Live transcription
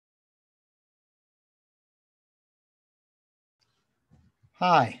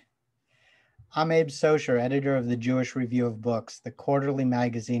Hi, I'm Abe Socher, editor of the Jewish Review of Books, the quarterly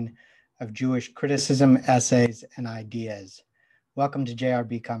magazine of Jewish criticism, essays, and ideas. Welcome to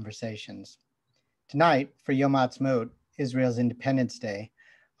JRB Conversations. Tonight, for Yom HaAtzma'ut, Israel's Independence Day,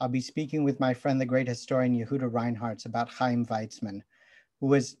 I'll be speaking with my friend, the great historian Jehuda Reinharz, about Chaim Weizmann, who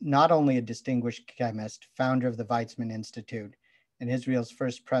was not only a distinguished chemist, founder of the Weizmann Institute, and Israel's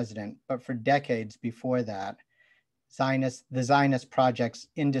first president, but for decades before that, the Zionist project's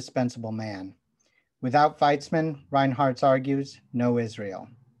indispensable man. Without Weizmann, Reinharz argues, no Israel.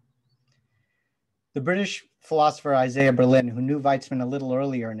 The British philosopher Isaiah Berlin, who knew Weizmann a little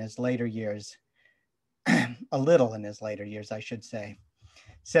in his later years, I should say,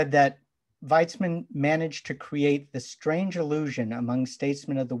 said that Weizmann managed to create the strange illusion among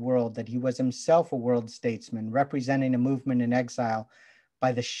statesmen of the world that he was himself a world statesman, representing a movement in exile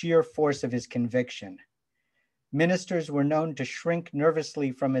by the sheer force of his conviction. Ministers were known to shrink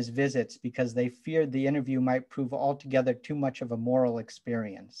nervously from his visits because they feared the interview might prove altogether too much of a moral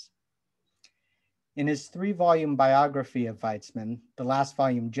experience. In his 3-volume biography of Weizmann, the last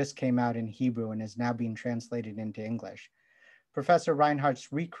volume just came out in Hebrew and is now being translated into English, Professor Reinharz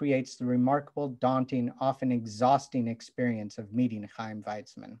recreates the remarkable, daunting, often exhausting experience of meeting Chaim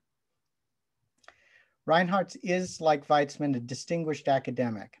Weizmann. Reinharz is, like Weizmann, a distinguished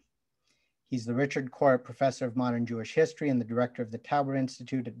academic. He's the Richard Koret Professor of Modern Jewish History and the director of the Tauber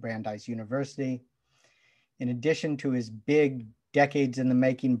Institute at Brandeis University. In addition to his big,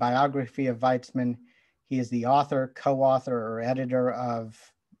 decades-in-the-making biography of Weizmann, he is the author, co-author, or editor of,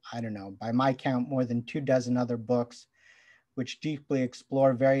 by my count, more than 24 other books, which deeply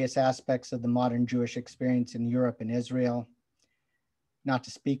explore various aspects of the modern Jewish experience in Europe and Israel, not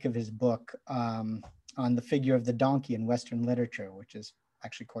to speak of his book on the figure of the donkey in Western literature, which is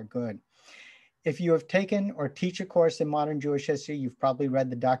actually quite good. If you have taken or teach a course in modern Jewish history, you've probably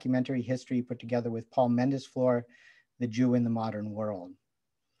read the documentary history he put together with Paul Mendesflor, The Jew in the Modern World.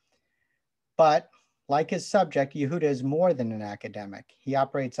 But like his subject, Yehuda is more than an academic. He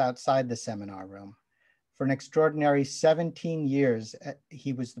operates outside the seminar room. For an extraordinary 17 years,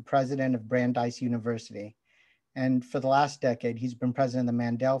 he was the president of Brandeis University. And for the last decade, he's been president of the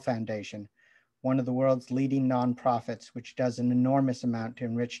Mandel Foundation, one of the world's leading nonprofits, which does an enormous amount to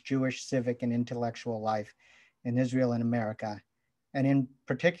enrich Jewish civic and intellectual life in Israel and America, and in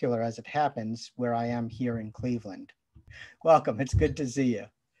particular, as it happens, where I am here in Cleveland. Welcome, it's good to see you.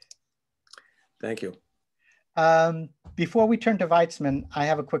 Thank you. Before we turn to Weizmann, I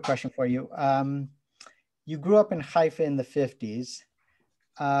have a quick question for you. You grew up in Haifa in the 50s.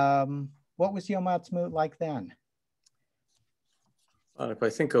 What was Yom HaAtzma'ut like then? If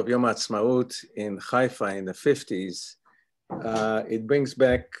I think of Yom HaAtzma'ut in Haifa in the 50s, it brings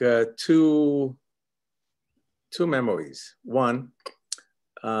back two memories. One,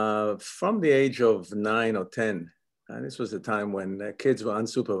 from the age of 9 or 10, this was the time when kids were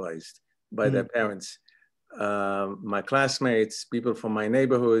unsupervised by their parents. My classmates, people from my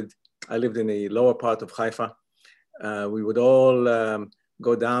neighborhood, I lived in the lower part of Haifa. We would all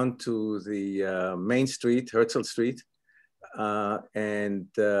go down to the main street, Herzl Street, and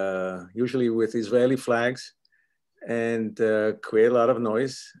usually with Israeli flags, and create a lot of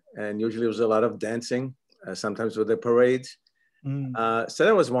noise. And usually there was a lot of dancing, sometimes with the parades. So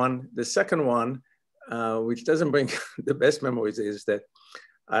that was one. The second one, which doesn't bring the best memories, is that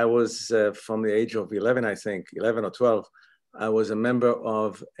I was from the age of 11, I think, 11 or 12, I was a member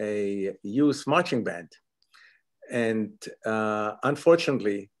of a youth marching band. And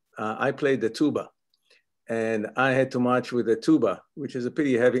unfortunately, I played the tuba. And I had to march with a tuba, which is a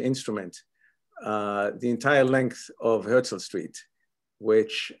pretty heavy instrument, the entire length of Herzl Street,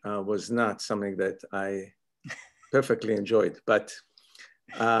 which was not something that I perfectly enjoyed. But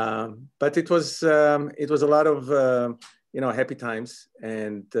it was a lot of happy times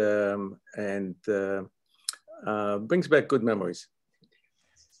and brings back good memories.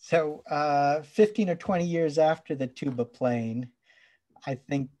 So 15 or 20 years after the tuba playing, I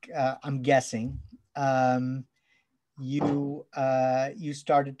think, I'm guessing, you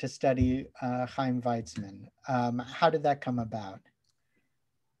started to study Chaim Weizmann. How did that come about?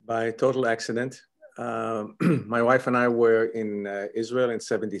 By total accident. My wife and I were in Israel in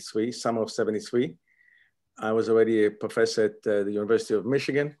 73, summer of 73. I was already a professor at the University of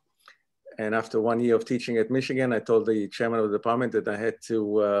Michigan. And after 1 year of teaching at Michigan, I told the chairman of the department that I had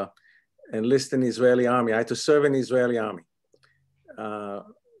to enlist in the Israeli army. I had to serve in the Israeli army.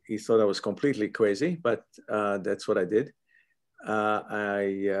 He thought I was completely crazy, but that's what I did.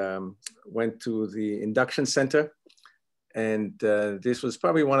 I went to the induction center, and this was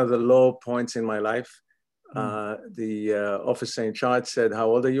probably one of the low points in my life. The officer in charge said, "How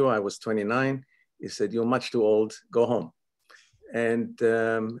old are you?" I was 29. He said, "You're much too old. Go home." And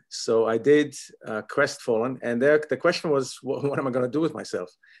so I did, crestfallen. And there, the question was, what am I going to do with myself?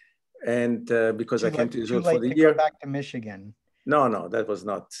 And because I came to Israel for the year. Go back to Michigan. No, that was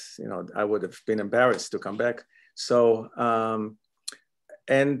not, I would have been embarrassed to come back. So,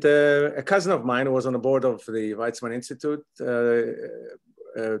 and a cousin of mine who was on the board of the Weizmann Institute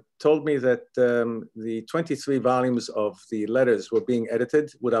told me that the 23 volumes of the letters were being edited.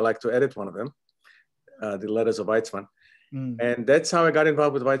 Would I like to edit one of them? The letters of Weizmann. And that's how I got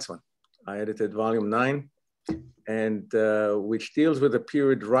involved with Weizmann. I edited volume 9, and which deals with the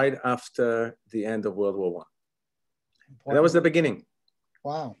period right after the end of World War I. And that was the beginning.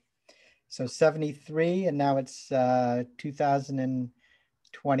 Wow. So 73, and now it's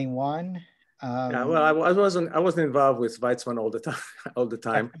 2021. Yeah, well, I wasn't involved with Weizmann all the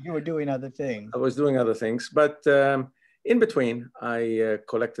time. You were doing other things. I was doing other things, but in between, I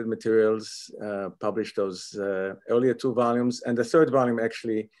collected materials, published those earlier 2 volumes, and the 3rd volume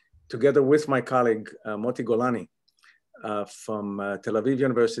actually, together with my colleague Moti Golani from Tel Aviv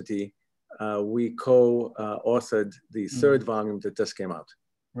University, we co-authored the 3rd volume that just came out.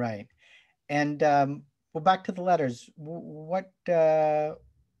 Right, and well, back to the letters. What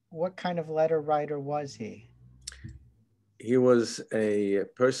kind of letter writer was he? He was a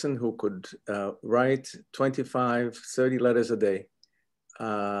person who could write 25, 30 letters a day,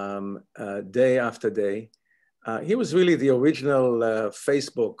 day after day. He was really the original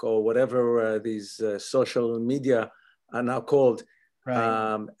Facebook or whatever these social media are now called.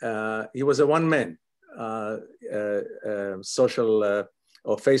 Right. He was a one-man social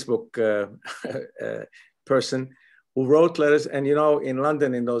or Facebook person who wrote letters. And in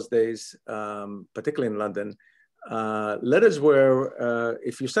London in those days, particularly in London, letters were,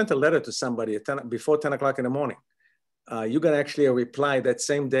 if you sent a letter to somebody before 10 o'clock in the morning, you got actually a reply that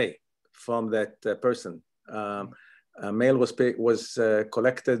same day from that person. Mail was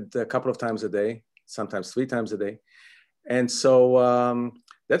collected a couple of times a day, sometimes 3 times a day. And so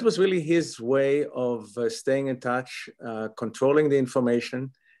that was really his way of staying in touch, controlling the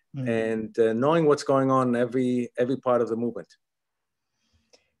information, and knowing what's going on every part of the movement.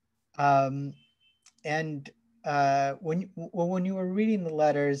 And when you were reading the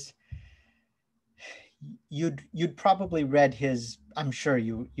letters, you'd probably read his. I'm sure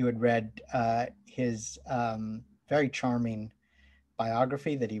you had read his very charming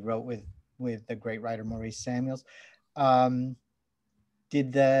biography that he wrote with the great writer Maurice Samuels.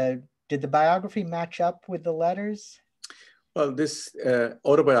 Did the biography match up with the letters? Well, this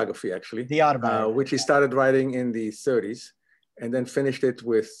autobiography actually, the autobiography, which he started writing in the 30s, and then finished it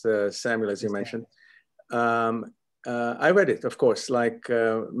with Samuel, as you mentioned. I read it, of course, like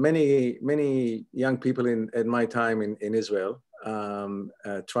many young people at my time in Israel,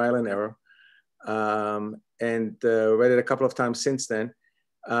 trial and error, and read it a couple of times since then.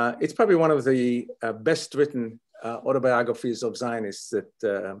 It's probably one of the best written autobiographies of Zionists that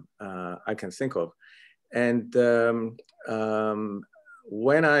I can think of. And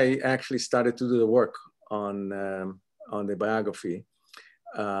when I actually started to do the work on the biography,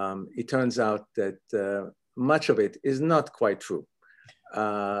 it turns out that much of it is not quite true,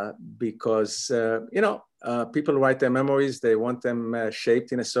 because people write their memories, they want them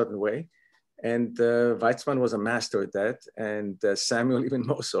shaped in a certain way, and Weizmann was a master at that, and Samuel even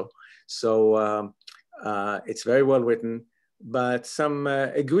more so. So it's very well written, but some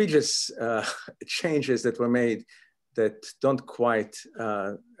egregious changes that were made that don't quite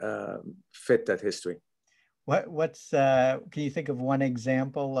fit that history. Can you think of one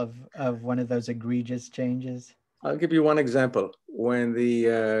example of one of those egregious changes? I'll give you one example. When the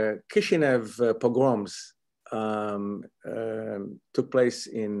Kishinev pogroms took place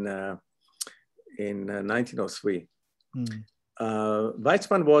in 1903,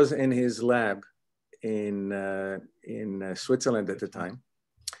 Weizmann was in his lab in Switzerland at the time,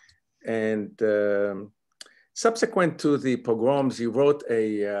 and subsequent to the pogroms, he wrote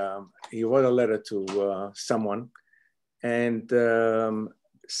a letter to someone, and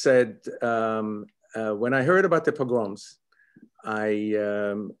said, when I heard about the pogroms, I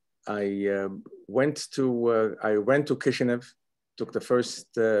went to Kishinev, took the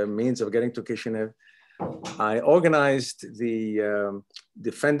first means of getting to Kishinev. I organized the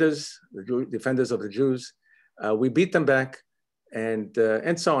defenders of the Jews. We beat them back, and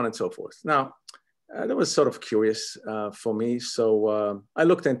so on and so forth. Now, that was sort of curious for me, so I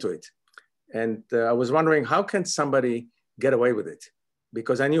looked into it, and I was wondering, how can somebody get away with it?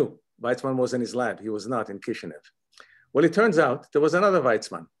 Because I knew Weizmann was in his lab; he was not in Kishinev. Well, it turns out there was another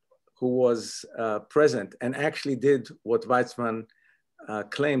Weizmann who was present and actually did what Weizmann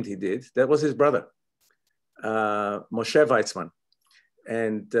claimed he did. That was his brother, Moshe Weizmann.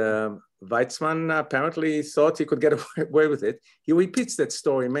 And Weizmann apparently thought he could get away with it. He repeats that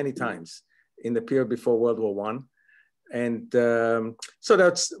story many times in the period before World War I. And so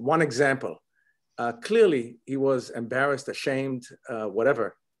that's one example. Clearly, he was embarrassed, ashamed,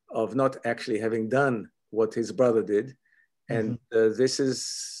 whatever, of not actually having done what his brother did. And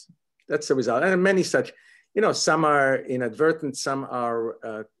that's the result. And many such, some are inadvertent, some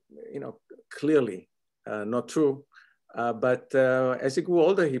are, clearly not true. But as he grew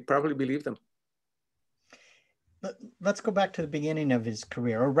older, he probably believed them. Let's go back to the beginning of his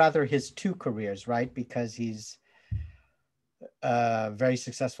career, or rather his two careers, right? Because he's a very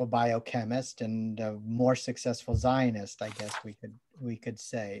successful biochemist and a more successful Zionist, I guess we could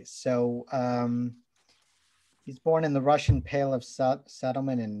say. So he's born in the Russian Pale of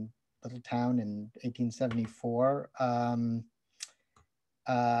Settlement in little town in 1874.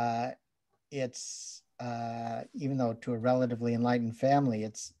 It's even though to a relatively enlightened family,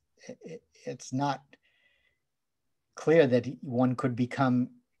 it's not clear that one could become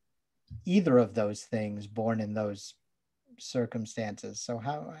either of those things born in those circumstances. So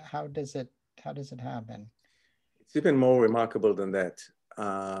how does it happen? It's even more remarkable than that.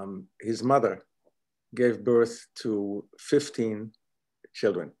 His mother gave birth to 15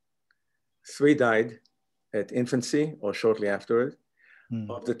 children. 3 died at infancy or shortly after it.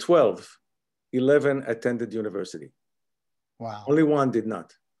 Of the 12, 11 attended university. Wow. Only 1 did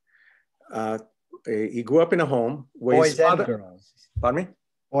not. He grew up in a home where boys his father, and girls. Pardon me?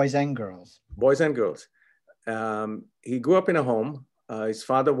 Boys and girls. Boys and girls. He grew up in a home. His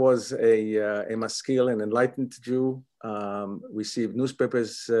father was a maskil, an enlightened Jew, received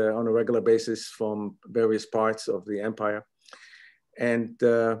newspapers on a regular basis from various parts of the empire. And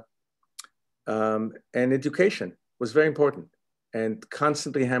education was very important and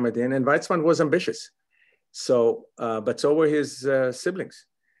constantly hammered in. And Weizmann was ambitious. So, but so were his siblings.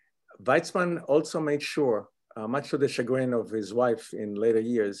 Weizmann also made sure, much to the chagrin of his wife in later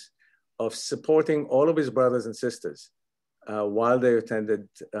years, of supporting all of his brothers and sisters while they attended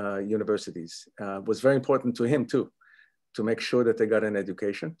universities. Was very important to him too, to make sure that they got an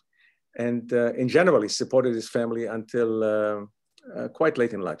education. And in general, he supported his family until quite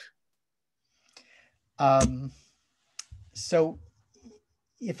late in life. So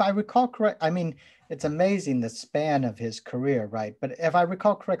if I recall correct, I mean, it's amazing the span of his career, right? But if I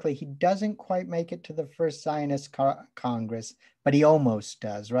recall correctly, he doesn't quite make it to the first Zionist Congress, but he almost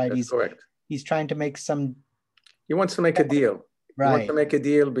does, right? That's correct. He's trying to make some... He wants to make a deal. Right. He wants to make a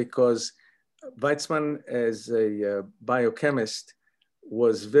deal because Weizmann, as a biochemist,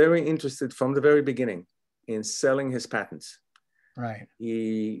 was very interested from the very beginning in selling his patents. Right.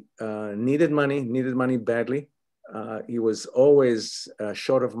 He needed money badly. He was always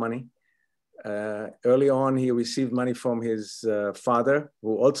short of money. Early on, he received money from his father,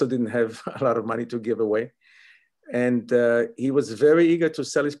 who also didn't have a lot of money to give away. And he was very eager to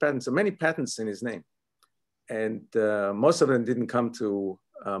sell his patents. So many patents in his name. And most of them didn't come to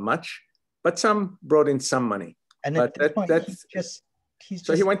much, but some brought in some money. And but at this point,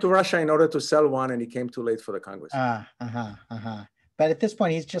 so he went to Russia in order to sell one, and he came too late for the Congress. But at this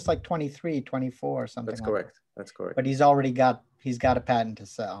point, he's just like 23, 24 or something. That's correct. That's correct. But he's got a patent to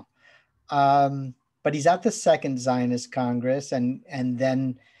sell. But he's at the second Zionist Congress and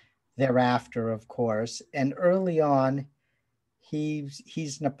then thereafter, of course. And early on,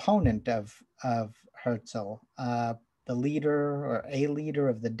 he's an opponent of Herzl, the leader or a leader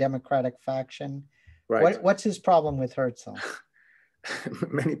of the Democratic faction. Right. What's his problem with Herzl?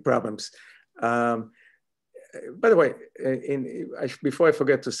 Many problems. By the way, before I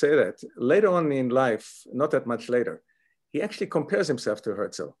forget to say that, later on in life, not that much later, he actually compares himself to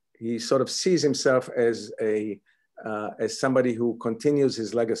Herzl. He sort of sees himself as somebody who continues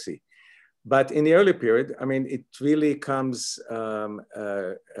his legacy. But in the early period, I mean, it really comes,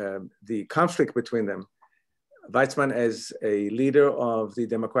 the conflict between them. Weizmann as a leader of the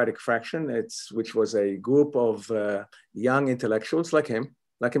Democratic faction, which was a group of young intellectuals like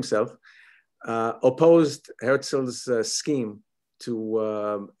himself, opposed Herzl's scheme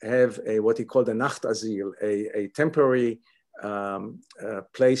to have what he called a Nachtasyl, a temporary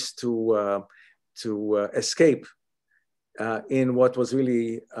place to escape in what was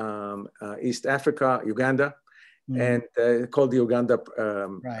really East Africa, Uganda, and called the Uganda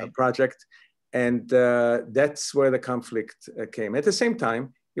Project. And that's where the conflict came. At the same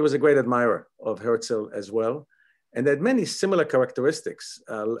time, he was a great admirer of Herzl as well, and had many similar characteristics.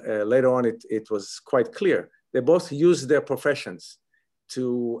 Later on, it was quite clear. They both used their professions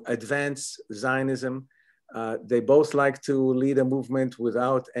to advance Zionism. They both like to lead a movement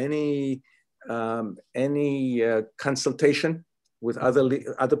without any consultation with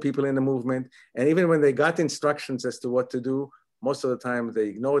other people in the movement. And even when they got instructions as to what to do, most of the time they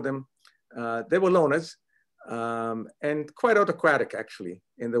ignored them. They were loners and quite autocratic, actually,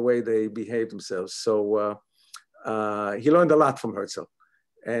 in the way they behaved themselves. So he learned a lot from Herzl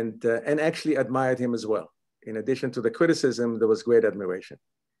and actually admired him as well. In addition to the criticism, there was great admiration.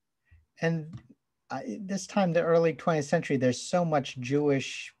 And this time, the early 20th century, there's so much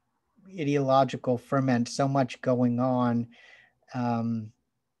Jewish ideological ferment, so much going on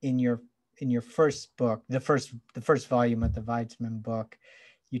in your first book, the first volume of the Weizmann book.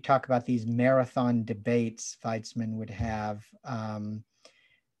 You talk about these marathon debates Weizmann would have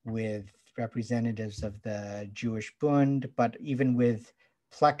with representatives of the Jewish Bund, but even with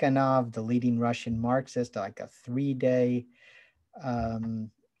Plekhanov, the leading Russian Marxist, like a 3-day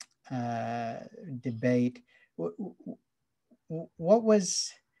debate. What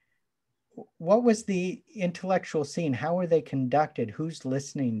was the intellectual scene? How were they conducted? Who's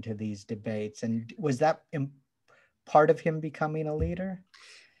listening to these debates? And was that part of him becoming a leader?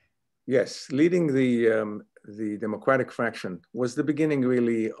 Yes, leading the Democratic faction was the beginning,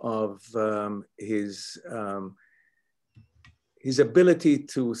 really, of his ability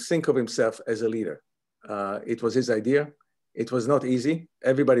to think of himself as a leader. It was his idea. It was not easy.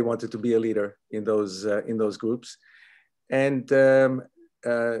 Everybody wanted to be a leader in those groups. And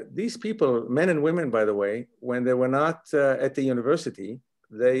these people, men and women, by the way, when they were not at the university,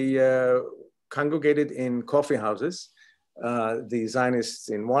 they congregated in coffee houses. The Zionists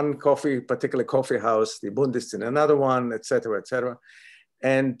in one particular coffee house, the Bundists in another one, et cetera, et cetera.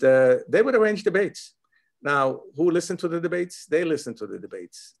 And they would arrange debates. Now, who listened to the debates? They listened to the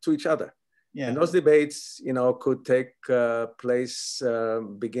debates, to each other. Yeah. And those debates, could take place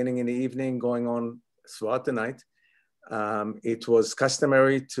beginning in the evening, going on throughout the night. It was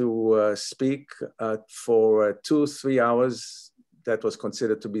customary to speak for 2-3 hours. That was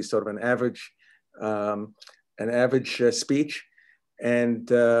considered to be sort of an average speech, and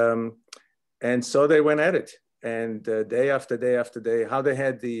so they went at it, and day after day after day. How they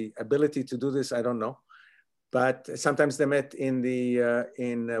had the ability to do this, I don't know. But sometimes they met in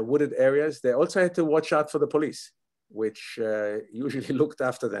wooded areas. They also had to watch out for the police, which usually looked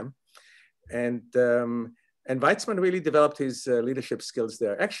after them. And Weizmann really developed his leadership skills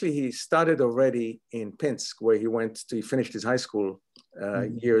there. Actually, he started already in Pinsk, where he finished his high school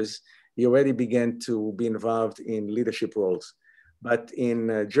years. He already began to be involved in leadership roles. But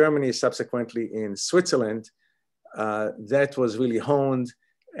in Germany, subsequently in Switzerland, that was really honed.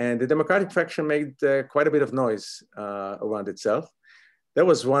 And the Democratic faction made quite a bit of noise around itself. That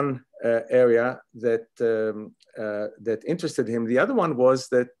was one area that interested him. The other one was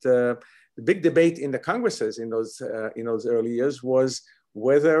that the big debate in the Congresses in those early years was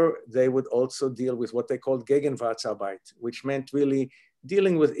whether they would also deal with what they called Gegenwartsarbeit, which meant really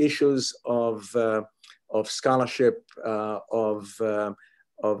dealing with issues of scholarship, of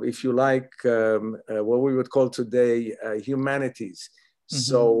if you like, what we would call today humanities. Mm-hmm.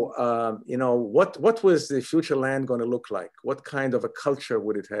 So, what was the future land going to look like? What kind of a culture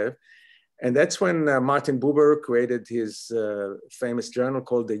would it have? And that's when Martin Buber created his famous journal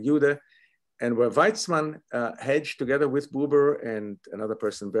called the Jehuda, and where Weizmann hedged together with Buber and another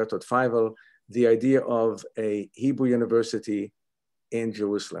person, Bertolt Feivel, the idea of a Hebrew university in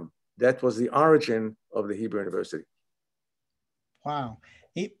Jerusalem. That was the origin of the Hebrew University. Wow.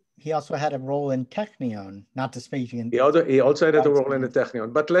 He also had a role in Technion, not to speak in... He also had a role in the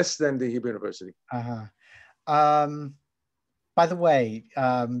Technion, but less than the Hebrew University. By the way,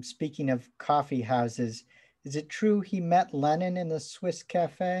 speaking of coffee houses, is it true he met Lenin in the Swiss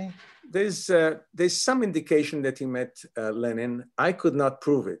cafe? There's some indication that he met Lenin. I could not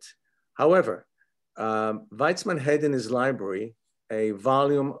prove it. However, Weizmann had in his library a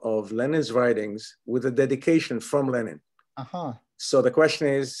volume of Lenin's writings with a dedication from Lenin. So the question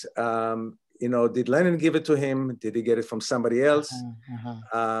is, did Lenin give it to him? Did he get it from somebody else?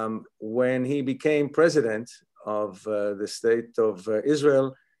 When he became president of the state of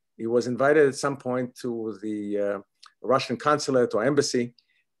Israel, he was invited at some point to the Russian consulate or embassy,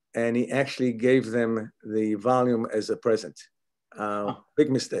 and he actually gave them the volume as a present.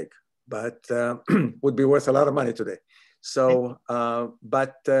 Big mistake, but would be worth a lot of money today. So,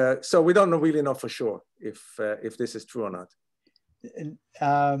 so we don't really know for sure if this is true or not.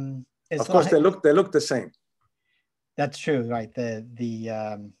 Of course, they look the same. That's true, right?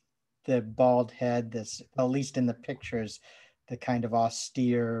 The bald head, at least in the pictures, the kind of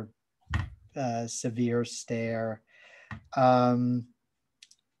austere, severe stare.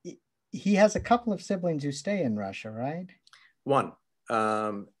 he has a couple of siblings who stay in Russia, right? One,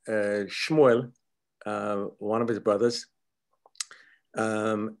 Shmuel, one of his brothers.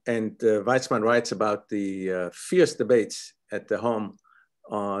 And Weizmann writes about the fierce debates at the home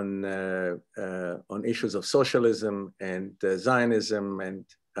on issues of socialism and Zionism, and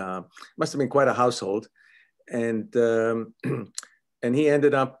must have been quite a household. And and he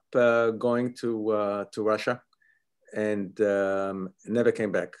ended up going to Russia, and never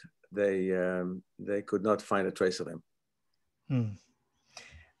came back. They could not find a trace of him.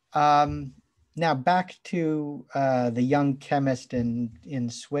 Now back to the young chemist in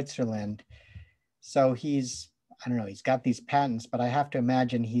Switzerland. So he's, I don't know, he's got these patents, but I have to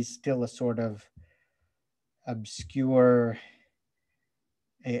imagine he's still a sort of obscure,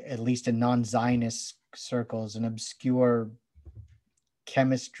 at least in non-Zionist circles, an obscure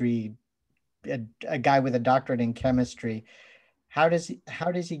chemistry, a guy with a doctorate in chemistry. How does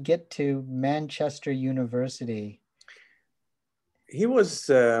he get to Manchester University? He was,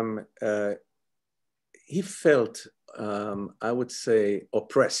 he felt, I would say,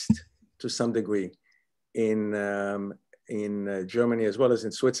 oppressed to some degree in Germany as well as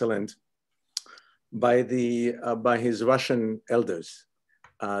in Switzerland by his Russian elders.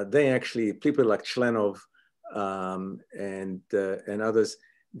 They actually, people like Chlenov and others,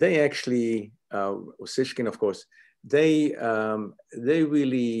 they actually, Sishkin, of course, they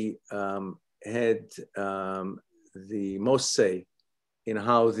really had the most say in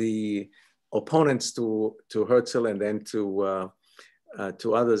how the opponents to Herzl and then to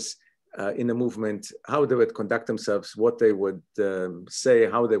others in the movement, how they would conduct themselves, what they would say,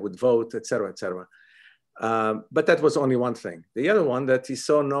 how they would vote, etc., etc. But that was only one thing. The other one, that he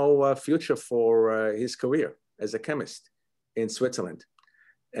saw no future for his career as a chemist in Switzerland.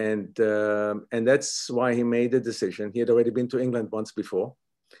 And that's why he made the decision. He had already been to England once before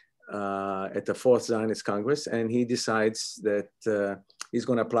at the Fourth Zionist Congress, and he decides that he's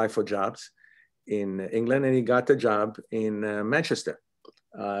going to apply for jobs in England, and he got the job in Manchester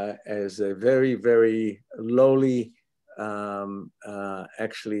as a very, very lowly,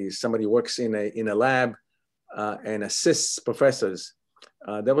 actually somebody works in a lab and assists professors.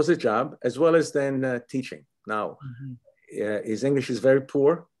 That was a job, as well as then teaching. Now, his English is very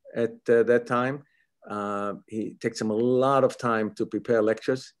poor at that time. He takes him a lot of time to prepare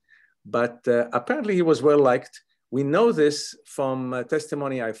lectures, but apparently he was well liked. We know this from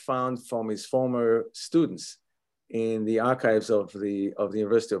testimony I found from his former students in the archives of the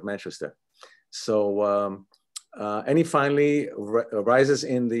University of Manchester. So, and he finally rises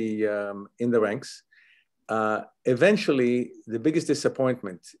in the ranks. Eventually, the biggest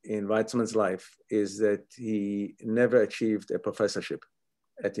disappointment in Weizmann's life is that he never achieved a professorship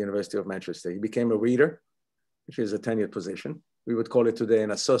at the University of Manchester. He became a reader, which is a tenured position. We would call it today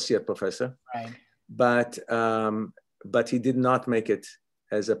an associate professor. Right. But he did not make it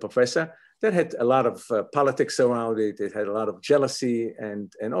as a professor. That had a lot of politics around it. It had a lot of jealousy and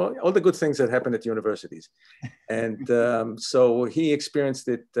all the good things that happen at universities. And so he experienced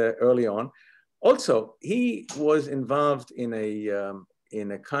it early on. Also, he was involved in a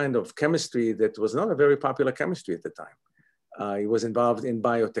kind of chemistry that was not a very popular chemistry at the time. He was involved in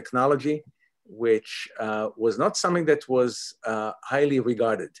biotechnology, which was not something that was highly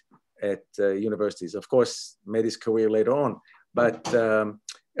regarded at universities. Of course, made his career later on, but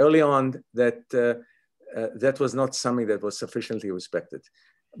early on, that was not something that was sufficiently respected.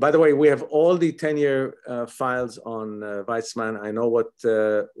 By the way, we have all the tenure files on Weizmann. I know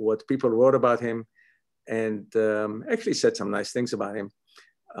what people wrote about him, and actually said some nice things about him,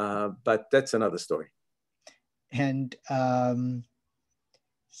 but that's another story. And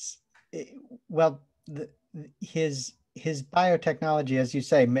well, his biotechnology, as you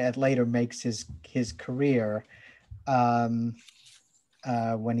say, later makes his career when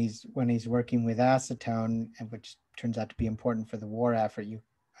he's working with acetone, which turns out to be important for the war effort.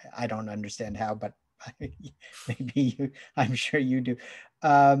 I don't understand how, but maybe you, I'm sure you do.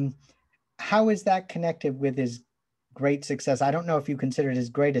 How is that connected with his great success? I don't know if you consider it his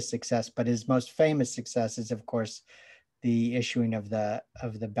greatest success, but his most famous success is, of course, the issuing of the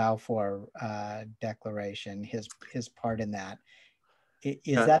Balfour Declaration. His part in that.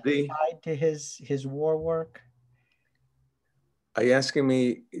 Is that tied to his war work? Are you asking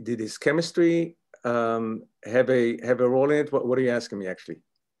me, did his chemistry have a role in it? What are you asking me, actually?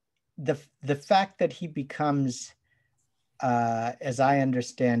 The fact that he becomes, as I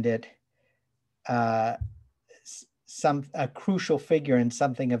understand it, a crucial figure and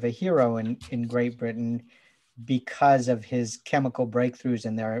something of a hero in Great Britain because of his chemical breakthroughs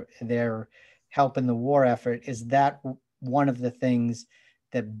and their help in the war effort. Is that one of the things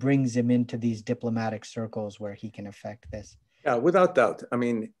that brings him into these diplomatic circles where he can affect this? Yeah, without doubt. I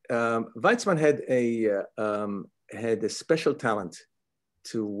mean, Weizmann had a special talent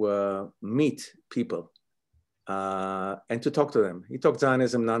to meet people and to talk to them. He talked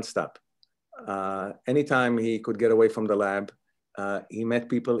Zionism nonstop. Anytime he could get away from the lab, he met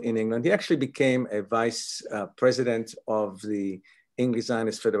people in England. He actually became a vice president of the English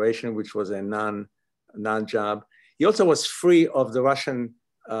Zionist Federation, which was a non-job. He also was free of the Russian,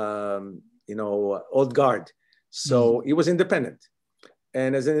 old guard. So he was independent.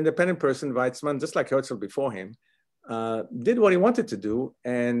 And as an independent person, Weizmann, just like Herzl before him, did what he wanted to do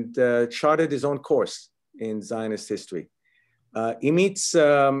and charted his own course in Zionist history. He meets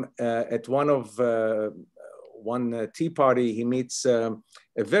at one tea party, he meets a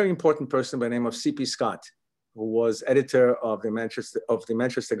very important person by the name of C.P. Scott, who was editor of the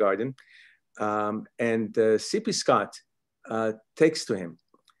Manchester Guardian. And C.P. Scott takes to him.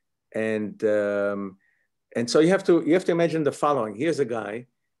 And so you have to imagine the following. Here's a guy,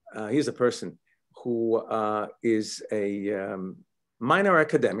 here's a person who is a minor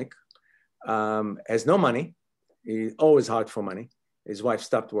academic, has no money. He's always hard for money. His wife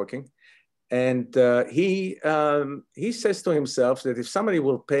stopped working. And he says to himself that if somebody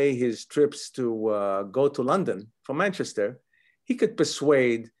will pay his trips to go to London from Manchester, he could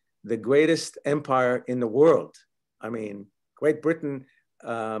persuade the greatest empire in the world. I mean, Great Britain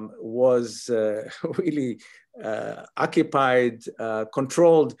was really occupied,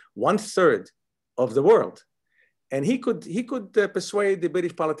 controlled 1/3 of the world. And he could persuade the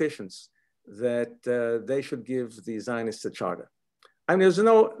British politicians that they should give the Zionists a charter. I mean, there's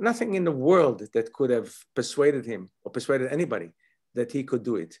nothing in the world that could have persuaded him or persuaded anybody that he could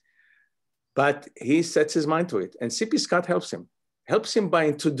do it. But he sets his mind to it. And C.P. Scott helps him by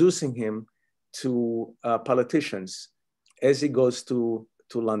introducing him to politicians as he goes to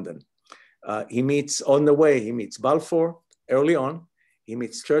London. He meets Balfour early on. He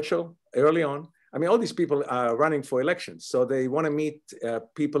meets Churchill early on. I mean, all these people are running for elections. So they want to meet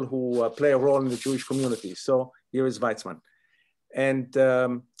people who play a role in the Jewish community. So here is Weizmann. And,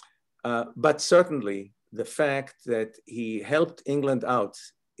 but certainly the fact that he helped England out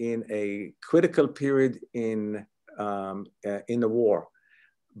in a critical period in the war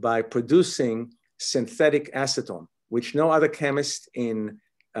by producing synthetic acetone, which no other chemist in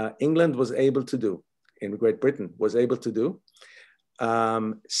England was able to do, in Great Britain was able to do.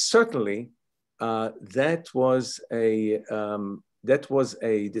 Certainly, that was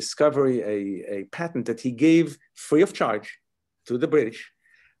a discovery, a patent that he gave free of charge to the British,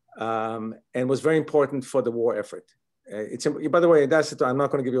 and was very important for the war effort. By the way, acetone, I'm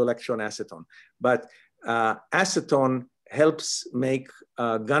not going to give you a lecture on acetone, but acetone helps make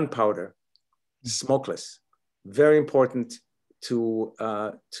gunpowder smokeless. Very important to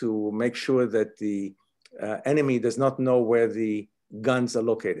make sure that the enemy does not know where the guns are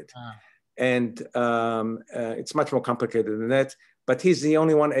located. And it's much more complicated than that, but he's the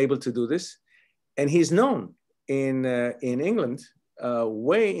only one able to do this. And he's known in England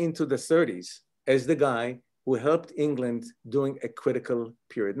way into the 30s as the guy who helped England during a critical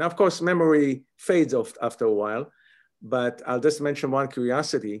period. Now, of course, memory fades off after a while, but I'll just mention one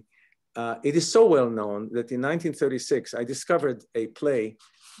curiosity. It is so well known that in 1936, I discovered a play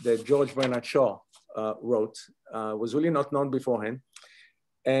that George Bernard Shaw wrote, was really not known beforehand.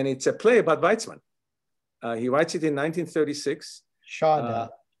 And it's a play about Weizmann. He writes it in 1936. Shaw does.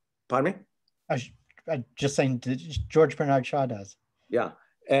 Pardon me? I'm just saying George Bernard Shaw does. Yeah,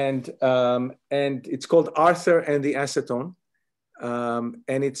 and it's called Arthur and the Acetone.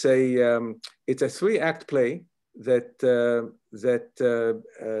 And it's a 3-act play that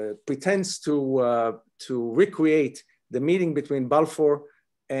pretends to recreate the meeting between Balfour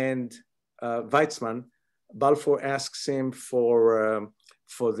and Weizmann. Balfour asks him for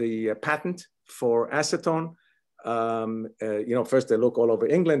the patent for acetone. First they look all over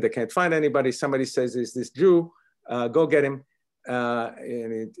England, they can't find anybody. Somebody says, "Is this Jew? Go get him."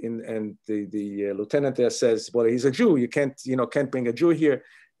 And the lieutenant there says, "Well, he's a Jew. You can't bring a Jew here."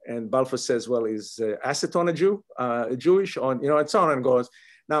 And Balfour says, "Well, is acetone a Jew, Jewish?" And so on and goes.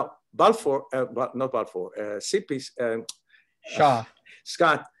 Now, Balfour, not Balfour, Shaw.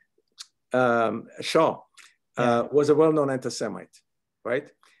 Scott Shaw was a well-known anti-Semite,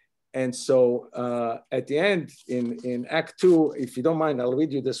 right? And so at the end, in Act 2, if you don't mind, I'll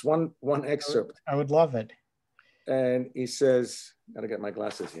read you this one excerpt. I would love it. And he says, gotta get my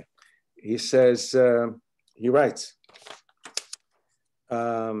glasses here. He says, he writes,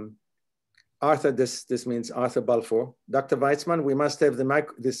 Arthur, this means Arthur Balfour, Dr. Weizmann, we must have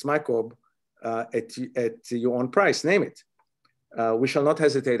this microbe at your own price, name it. We shall not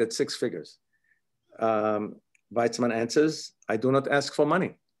hesitate at 6 figures. Weizmann answers, I do not ask for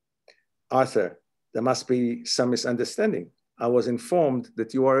money. Arthur, there must be some misunderstanding. I was informed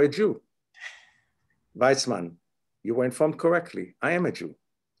that you are a Jew. Weizmann, you were informed correctly. I am a Jew.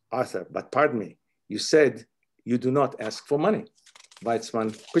 Arthur, but pardon me, you said you do not ask for money.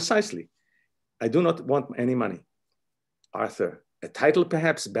 Weizmann, precisely. I do not want any money. Arthur, a title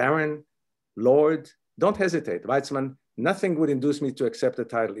perhaps, Baron, Lord? Don't hesitate. Weizmann, nothing would induce me to accept a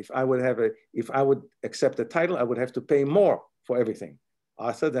title. If I would accept a title, I would have to pay more for everything.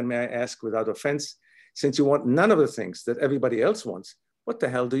 Arthur, then may I ask without offense, since you want none of the things that everybody else wants, what the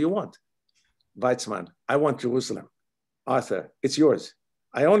hell do you want? Weizmann, I want Jerusalem. Arthur, it's yours.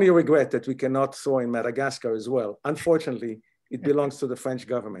 I only regret that we cannot throw in Madagascar as well. Unfortunately, it belongs to the French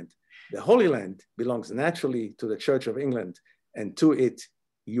government. The Holy Land belongs naturally to the Church of England, and to it,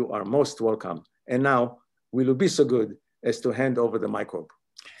 you are most welcome. And now, will you be so good as to hand over the microbe?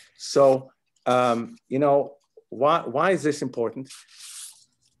 So, you know, why is this important?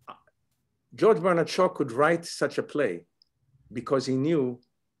 George Bernard Shaw could write such a play because he knew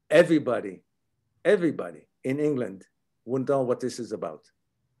everybody in England would know what this is about.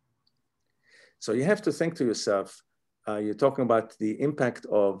 So you have to think to yourself, you're talking about the impact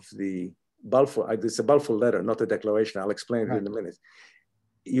of the Balfour, it's a Balfour letter, not a declaration. I'll explain it in a minute.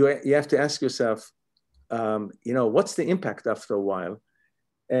 You have to ask yourself, you know, what's the impact after a while?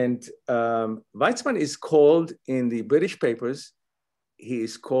 And Weizmann is called in the British papers, he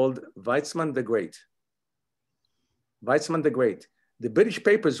is called Weizmann the Great. Weizmann the Great. The British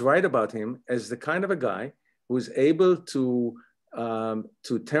papers write about him as the kind of a guy who's able to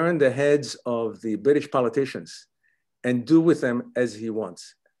turn the heads of the British politicians and do with them as he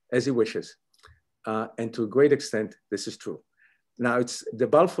wants, as he wishes. And to a great extent, this is true. Now, it's the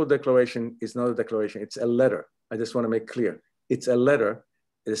Balfour Declaration is not a declaration, it's a letter. I just want to make clear. It's a letter.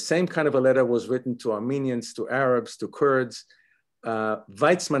 The same kind of a letter was written to Armenians, to Arabs, to Kurds.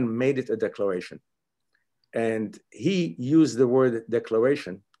 Weizmann made it a declaration. And he used the word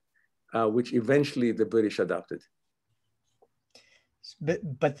declaration, which eventually the British adopted.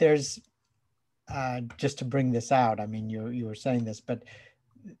 But there's, just to bring this out, I mean, you were saying this, but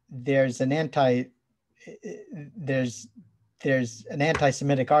there's an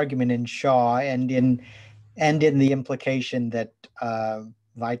anti-Semitic argument in Shaw and in the implication that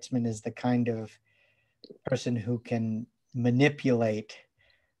Weizmann is the kind of person who can manipulate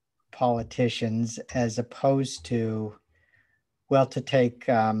politicians, as opposed to, well, to take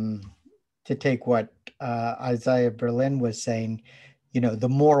what Isaiah Berlin was saying, you know, the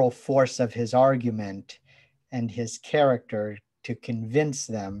moral force of his argument and his character to convince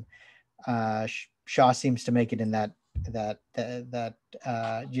them. Shaw seems to make it in that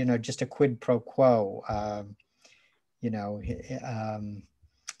you know, just a quid pro quo. You know,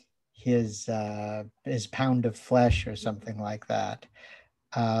 his pound of flesh or something like that.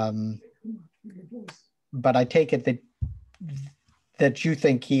 But I take it that you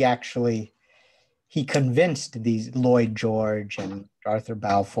think he convinced these Lloyd George and Arthur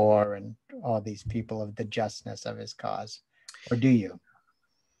Balfour and all these people of the justness of his cause, or do you?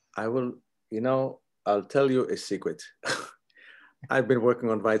 I will, you know, I'll tell you a secret. I've been working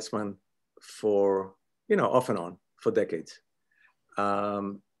on Weizmann for, you know, off and on for decades.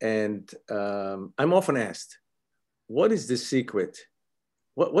 I'm often asked, what is the secret?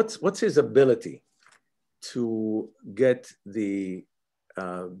 What's his ability to get the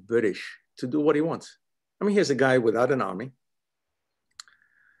British to do what he wants? I mean, here's a guy without an army,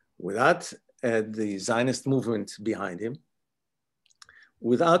 without the Zionist movement behind him,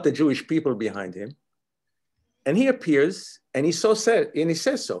 without the Jewish people behind him. And he appears, and he says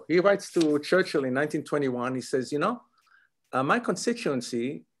so. He writes to Churchill in 1921, he says, you know, my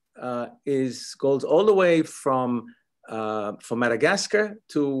constituency goes all the way from Madagascar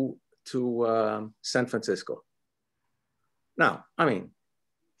to San Francisco. Now, I mean,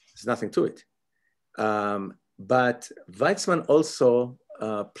 there's nothing to it. But Weizmann also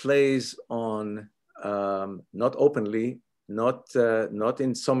plays on, not openly, not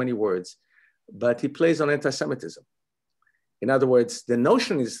in so many words, but he plays on anti-Semitism. In other words, the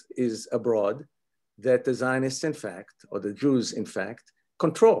notion is abroad that the Zionists, in fact, or the Jews, in fact,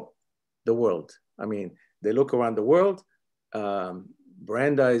 control the world. I mean, they look around the world,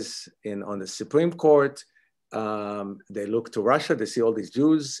 Brandeis on the Supreme Court, they look to Russia, they see all these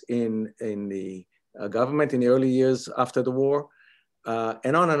Jews in the government in the early years after the war,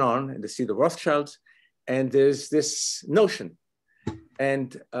 and on, and they see the Rothschilds, and there's this notion.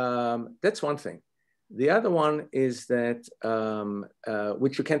 And that's one thing. The other one is that,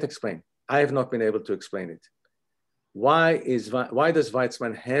 which you can't explain. I have not been able to explain it. why does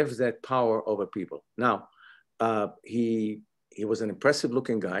Weizmann have that power over people? Now, he was an impressive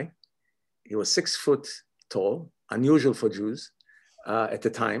looking guy. He was 6 foot tall, unusual for Jews at the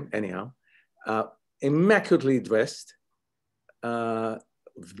time, anyhow. Immaculately dressed,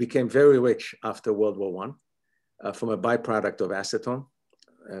 became very rich after World War I from a byproduct of acetone.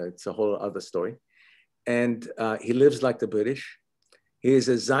 It's a whole other story. And he lives like the British. He is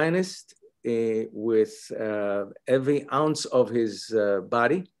a Zionist with every ounce of his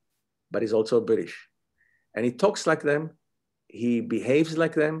body, but he's also British. And he talks like them. He behaves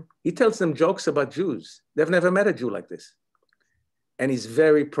like them. He tells them jokes about Jews. They've never met a Jew like this. And he's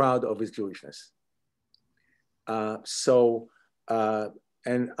very proud of his Jewishness.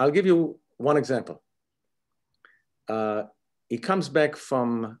 And I'll give you one example. He comes back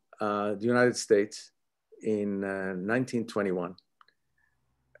from the United States in 1921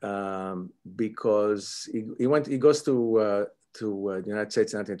 because he goes to the United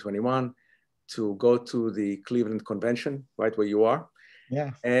States in 1921 to go to the Cleveland Convention, right where you are.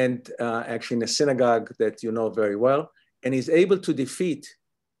 Yeah. And actually in a synagogue that you know very well. And he's able to defeat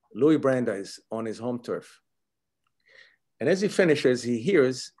Louis Brandeis on his home turf. And as he finishes, he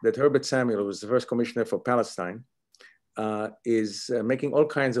hears that Herbert Samuel, who was the first commissioner for Palestine, is making all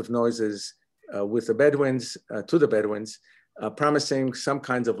kinds of noises with the Bedouins, to the Bedouins, promising some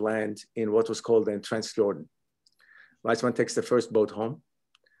kinds of land in what was called then Transjordan. Weizmann takes the first boat home,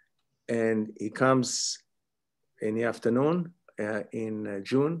 and he comes in the afternoon in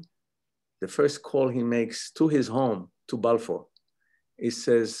June. The first call he makes to his home, to Balfour, he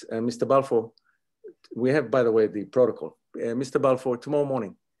says, Mr. Balfour, we have, by the way, the protocol. Mr. Balfour, tomorrow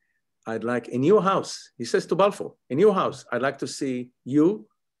morning, I'd like, in your house, he says to Balfour, in your house, I'd like to see you,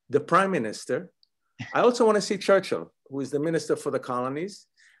 the prime minister. I also want to see Churchill, who is the minister for the colonies.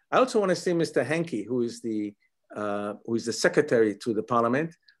 I also want to see Mr. Hankey, who is the secretary to the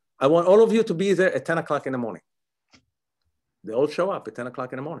parliament. I want all of you to be there at 10 o'clock in the morning. They all show up at 10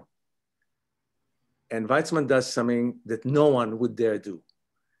 o'clock in the morning. And Weizmann does something that no one would dare do.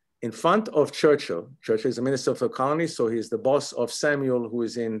 In front of Churchill, Churchill is the minister for the colonies, so he's the boss of Samuel, who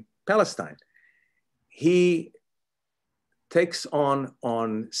is in Palestine. He takes on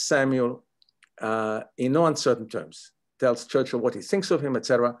Samuel in no uncertain terms, tells Churchill what he thinks of him,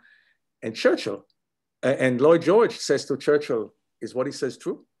 etc. And Churchill, and Lloyd George says to Churchill, is what he says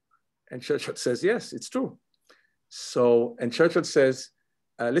true? And Churchill says, yes, it's true. So, and Churchill says,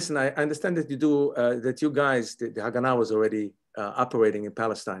 listen, I understand that that you guys, the Haganah was already operating in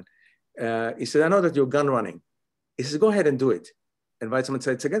Palestine. He said, I know that you're gun running. He says, go ahead and do it. And Weizmann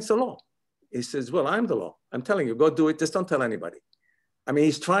said, it's against the law. He says, well, I'm the law. I'm telling you, go do it. Just don't tell anybody. I mean,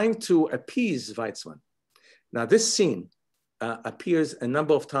 he's trying to appease Weizmann. Now, this scene appears a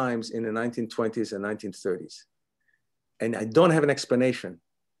number of times in the 1920s and 1930s. And I don't have an explanation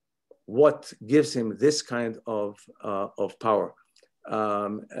what gives him this kind of power,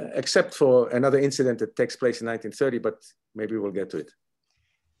 except for another incident that takes place in 1930, but maybe we'll get to it.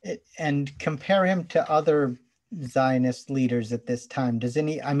 And compare him to other Zionist leaders at this time. Does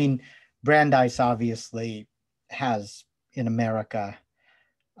any, I mean, Brandeis obviously has in America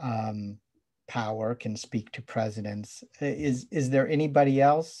power, can speak to presidents. Is there anybody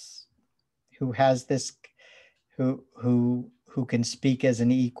else who has this, who can speak as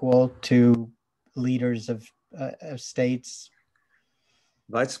an equal to leaders of states?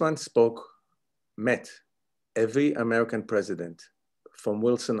 Weizmann met every American president from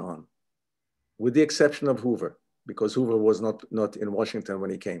Wilson on, with the exception of Hoover, because Hoover was not in Washington when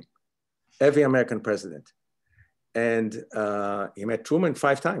he came. Every American president. And he met Truman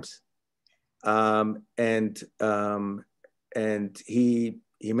 5 times. And he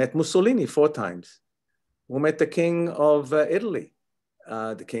met Mussolini 4 times. Who met the king of Italy,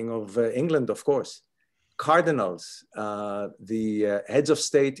 the king of England, of course, cardinals, the heads of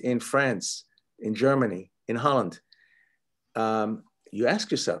state in France, in Germany, in Holland. You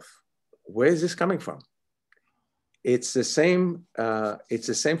ask yourself, where is this coming from? It's the same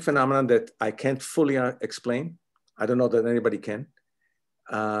phenomenon that I can't fully explain. I don't know that anybody can.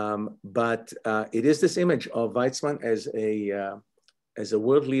 But it is this image of Weizmann as a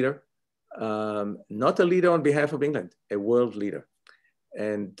world leader, not a leader on behalf of England, a world leader.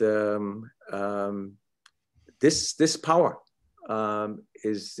 And this power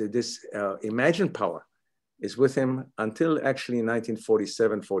is this imagined power is with him until actually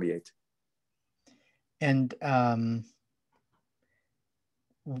 1947, 48. And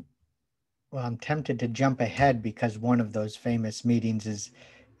well, I'm tempted to jump ahead because one of those famous meetings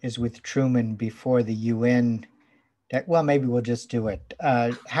is with Truman before the UN. Well, maybe we'll just do it.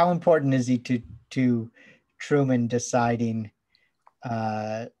 How important is he to Truman deciding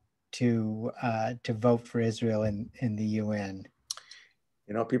to vote for Israel in the UN?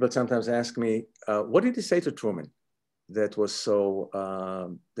 You know, people sometimes ask me, what did he say to Truman that was so,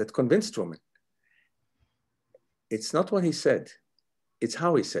 that convinced Truman? It's not what he said, it's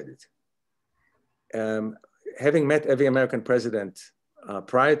how he said it. Having met every American president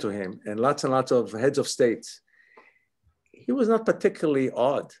prior to him and lots of heads of states, he was not particularly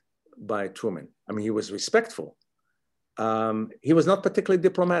awed by Truman. I mean, he was respectful. He was not particularly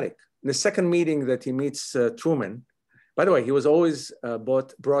diplomatic. In the second meeting that he meets Truman, by the way, he was always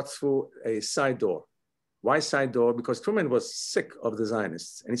brought through a side door. Why side door? Because Truman was sick of the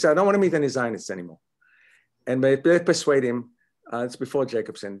Zionists. And he said, I don't want to meet any Zionists anymore. And they persuade him, it's before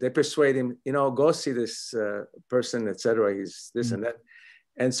Jacobson, they persuade him, you know, go see this person, etc. He's this and that.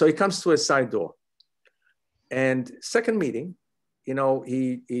 And so he comes to a side door. And second meeting, you know,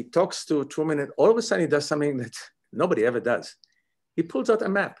 he talks to Truman, and all of a sudden he does something that nobody ever does. He pulls out a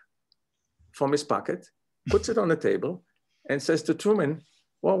map from his pocket, puts it on the table, and says to Truman,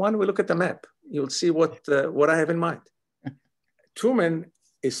 well, why don't we look at the map? You'll see what I have in mind. Truman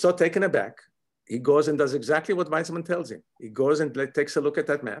is so taken aback. He goes and does exactly what Weizmann tells him. He goes and takes a look at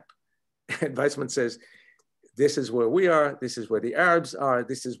that map. And Weizmann says, this is where we are. This is where the Arabs are.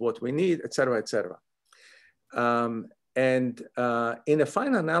 This is what we need, et cetera, et cetera. In a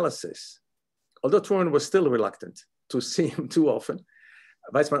final analysis, although Truman was still reluctant to see him too often,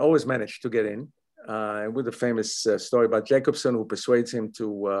 Weizmann always managed to get in with the famous story about Jacobson, who persuades him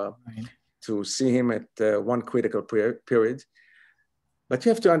to see him at one critical period. But you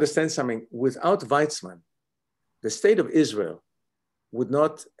have to understand something. Without Weizmann, the state of Israel would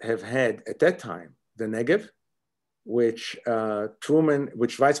not have had at that time the Negev, which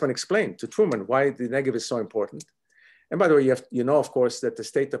Weizmann explained to Truman why the Negev is so important. And by the way, you know, of course, that the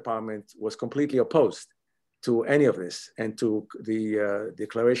State Department was completely opposed to any of this and to the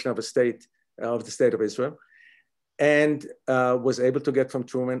declaration of the state of Israel, and was able to get from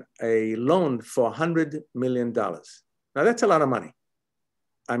Truman a loan for $100 million. Now that's a lot of money.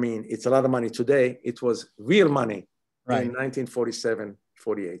 I mean, it's a lot of money today. It was real money in 1947,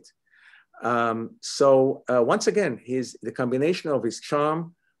 48. So once again, the combination of his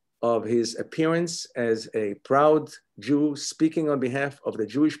charm, of his appearance as a proud Jew speaking on behalf of the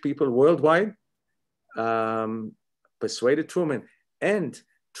Jewish people worldwide, persuaded Truman. And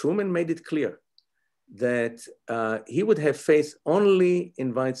Truman made it clear that he would have faith only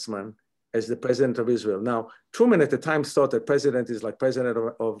in Weizmann as the president of Israel. Now, Truman at the time thought that president is like president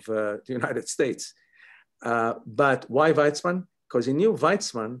of the United States. But why Weizmann? Because he knew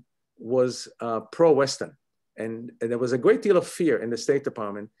Weizmann was pro-Western. And there was a great deal of fear in the State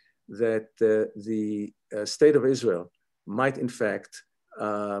Department that the state of Israel might in fact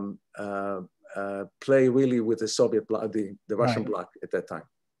play really with the Soviet bloc, the Russian bloc at that time.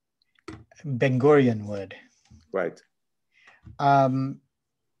 Ben-Gurion would. Right. Well,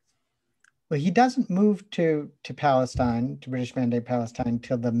 he doesn't move to Palestine, to British Mandate Palestine,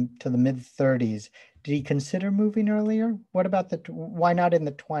 till the mid-30s. Did he consider moving earlier? What about why not in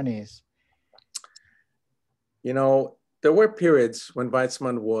the 20s? You know, there were periods when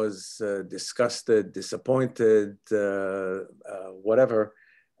Weizmann was disgusted, disappointed, whatever,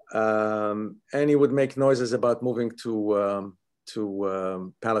 and he would make noises about moving to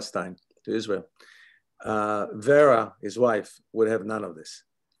Palestine, to Israel. Vera, his wife, would have none of this.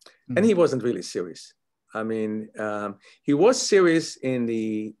 And he wasn't really serious. I mean, he was serious in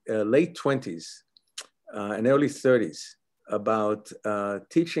the late 20s and early 30s about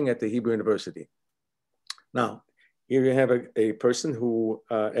teaching at the Hebrew University. Now, here you have a person who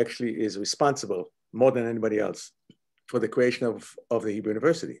actually is responsible more than anybody else for the creation of the Hebrew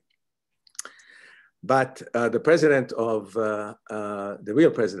University. But the president of, the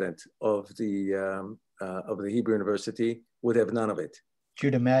real president of the Hebrew University would have none of it.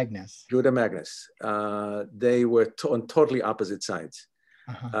 Judah Magnus. Judah Magnus. They were on totally opposite sides.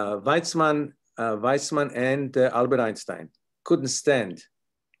 Weizmann and Albert Einstein couldn't stand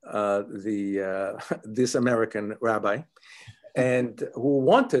this American rabbi, and who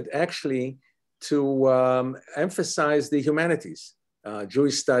wanted actually to emphasize the humanities,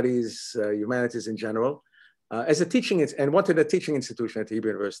 Jewish studies, humanities in general, as a teaching, and wanted a teaching institution at the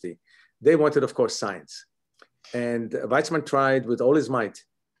Hebrew University. They wanted, of course, science. And Weizmann tried with all his might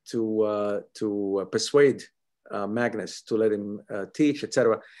to persuade Magnus to let him teach,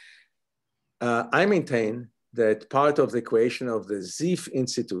 etc. I maintain that part of the creation of the Ziv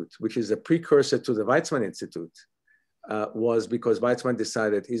Institute, which is a precursor to the Weizmann Institute, was because Weizmann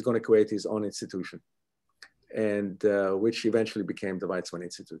decided he's going to create his own institution, and which eventually became the Weizmann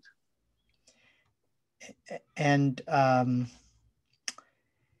Institute. And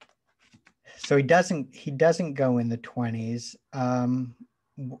so he doesn't go in the 20s.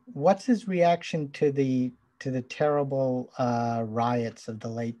 What's his reaction to the terrible riots of the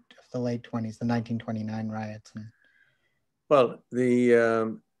late 20s, the 1929 riots? Well,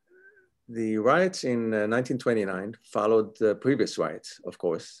 the riots in 1929 followed the previous riots, of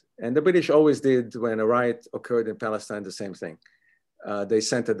course. And the British always did, when a riot occurred in Palestine, the same thing. They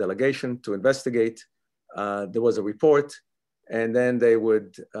sent a delegation to investigate. There was a report. And then they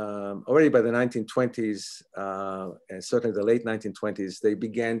would, already by the 1920s, and certainly the late 1920s, they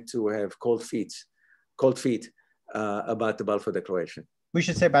began to have cold feet about the Balfour Declaration. We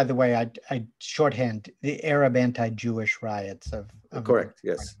should say, by the way, I shorthand the Arab anti-Jewish riots of correct,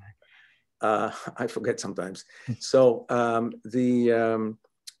 yes. I forget sometimes. So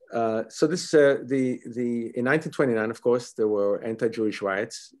so this in 1929, of course, there were anti-Jewish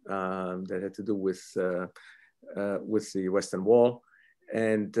riots that had to do with the Western Wall,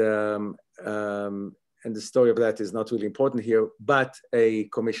 and the story of that is not really important here. But a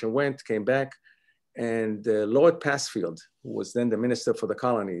commission came back, and Lord Pasfield, who was then the minister for the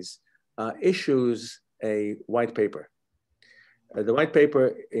colonies, issues a white paper. The white paper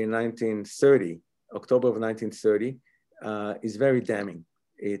in 1930, October of 1930, is very damning.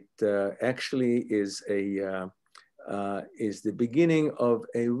 It actually is the beginning of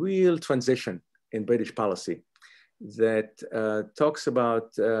a real transition in British policy that talks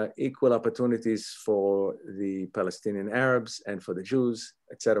about equal opportunities for the Palestinian Arabs and for the Jews,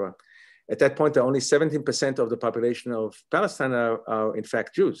 etc. At that point, only 17% of the population of Palestine are in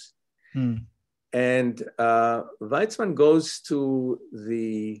fact Jews. And Weizmann goes to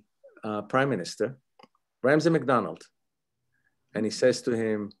the prime minister, Ramsay MacDonald, and he says to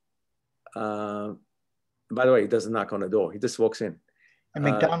him, by the way, he doesn't knock on the door, he just walks in. And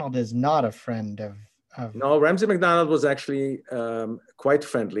MacDonald is not a friend of... No, Ramsay MacDonald was actually quite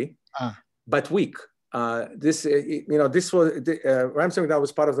friendly, but weak. Ramsay MacDonald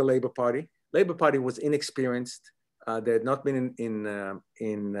was part of the Labour Party. Labour Party was inexperienced. They had not been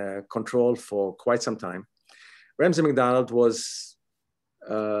in control for quite some time. Ramsay MacDonald was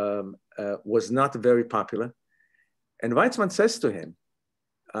not very popular. And Weizmann says to him,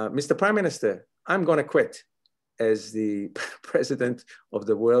 Mr. Prime Minister, I'm going to quit as the president of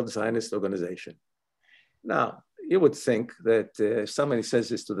the World Zionist Organization. Now, you would think that if somebody says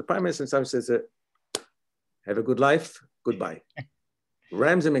this to the Prime Minister, and somebody says, have a good life, goodbye.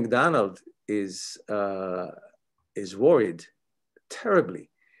 Ramsay MacDonald is worried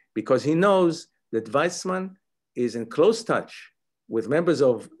terribly because he knows that Weizmann is in close touch with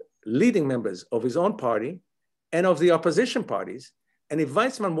leading members of his own party and of the opposition parties. And if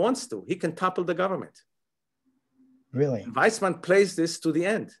Weizmann wants to, he can topple the government. Really? And Weizmann plays this to the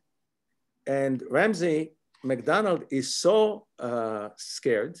end. And Ramsay MacDonald is so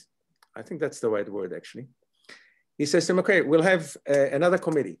scared, I think that's the right word actually. He says to him, okay, we'll have another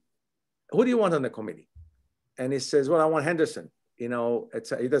committee. Who do you want on the committee? And he says, well, I want Henderson. He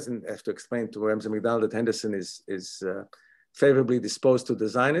doesn't have to explain to Ramsay MacDonald that Henderson is favorably disposed to the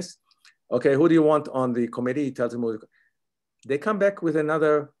Zionists. Okay, who do you want on the committee? He tells him who. They come back with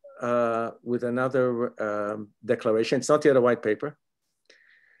another declaration. It's not yet a white paper.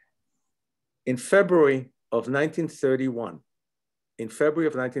 In February of 1931,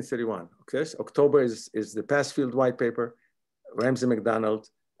 okay, so October is the Pasfield white paper. Ramsay MacDonald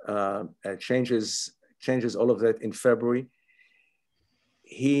changes all of that in February.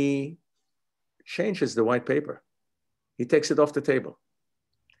 He changes the white paper. He takes it off the table.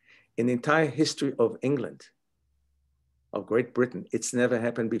 In the entire history of England, of Great Britain, it's never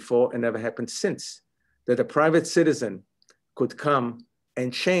happened before and never happened since that a private citizen could come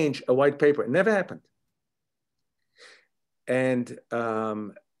and change a white paper. It never happened. And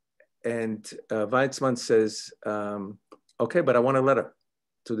Weizmann says, okay, but I want a letter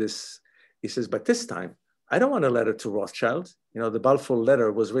to this. He says, but this time, I don't want a letter to Rothschild. The Balfour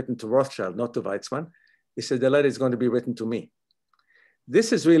letter was written to Rothschild, not to Weizmann. He said, the letter is going to be written to me.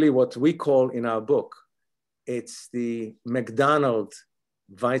 This is really what we call in our book, it's the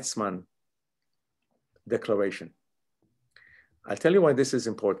MacDonald-Weizmann declaration. I'll tell you why this is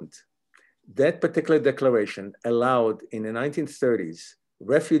important. That particular declaration allowed in the 1930s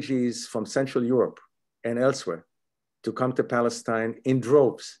refugees from Central Europe and elsewhere to come to Palestine in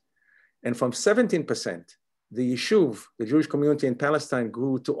droves. And from 17%, the Yishuv, the Jewish community in Palestine,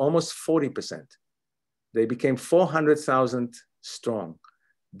 grew to almost 40%. They became 400,000 strong.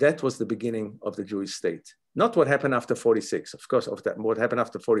 That was the beginning of the Jewish state. Not what happened after 46. Of course, what happened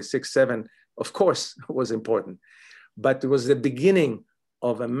after 46, 7, of course, was important. But it was the beginning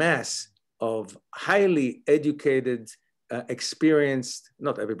of a mass of highly educated, experienced,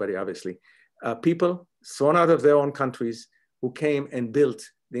 not everybody obviously, people thrown out of their own countries who came and built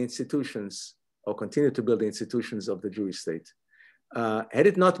the institutions or continued to build the institutions of the Jewish state. Had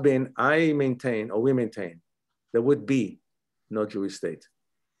it not been, I maintain, or we maintain, there would be no Jewish state.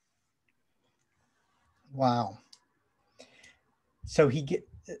 Wow. So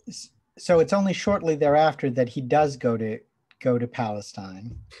so it's only shortly thereafter that he does go to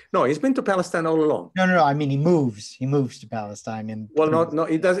Palestine. No, he's been to Palestine all along. No. I mean, he moves to Palestine. And well, no,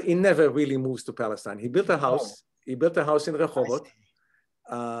 he does. He never really moves to Palestine. He built a house. He built a house in Rehovot,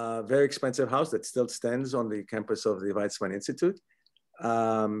 very expensive house that still stands on the campus of the Weizmann Institute.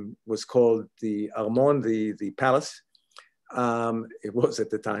 Was called the Armon, the palace. It was at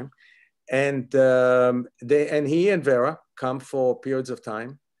the time, and he and Vera come for periods of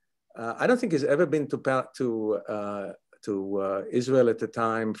time. I don't think he's ever been to Israel at the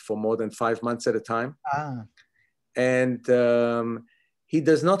time for more than 5 months at a time. And he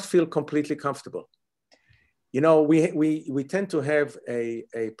does not feel completely comfortable. You know, we tend to have a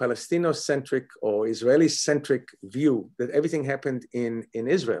Palestino-centric or Israeli-centric view that everything happened in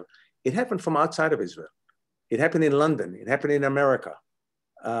Israel. It happened from outside of Israel. It happened in London. It happened in America.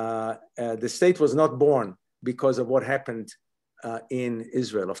 The state was not born because of what happened in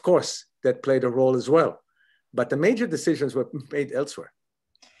Israel. Of course, that played a role as well. But the major decisions were made elsewhere.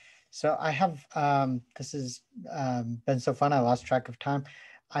 So I have, this has been so fun, I lost track of time.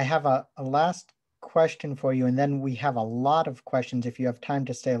 I have a last question for you, and then we have a lot of questions. If you have time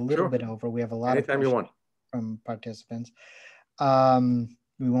to stay a little bit over, we have a lot Anytime of you want from participants.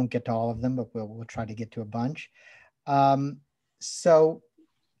 We won't get to all of them, but we'll try to get to a bunch. But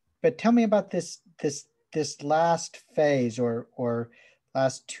tell me about this last phase or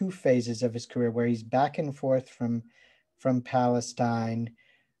last two phases of his career, where he's back and forth from Palestine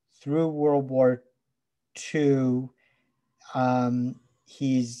through World War II.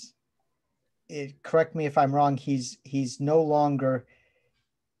 Correct me if I'm wrong. He's no longer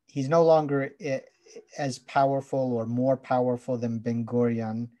as powerful or more powerful than Ben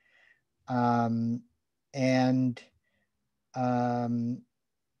Gurion,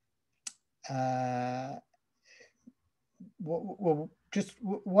 just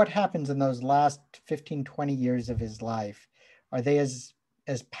what happens in those last 15, 20 years of his life? Are they as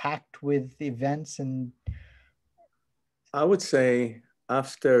packed with events? And I would say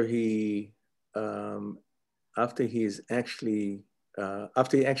after he actually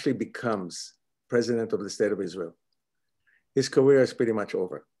becomes president of the State of Israel, his career is pretty much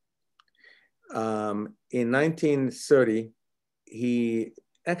over. In 1930, he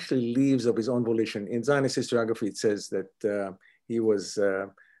actually leaves of his own volition. In Zionist historiography, it says that he was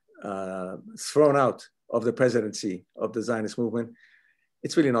thrown out of the presidency of the Zionist movement.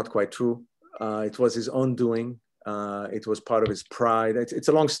 It's really not quite true. It was his own doing. It was part of his pride. It's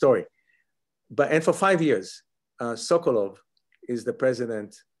a long story. And for 5 years, Sokolov is the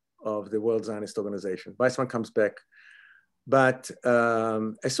president of the World Zionist Organization. Weizmann comes back. But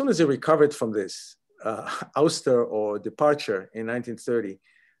as soon as he recovered from this ouster or departure in 1930,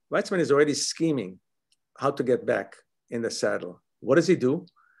 Weizmann is already scheming how to get back in the saddle. What does he do?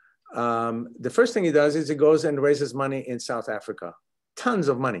 The first thing he does is he goes and raises money in South Africa. Tons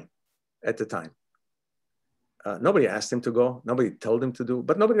of money at the time. Nobody asked him to go. Nobody told him to do,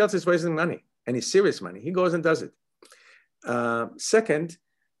 but nobody else is raising money, any serious money. He goes and does it. Second,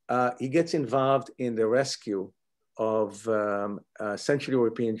 he gets involved in the rescue of Central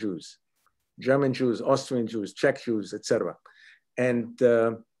European Jews, German Jews, Austrian Jews, Czech Jews, etc. And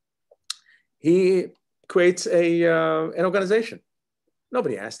he creates an organization.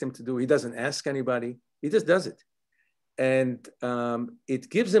 Nobody asked him to do. He doesn't ask anybody. He just does it. And it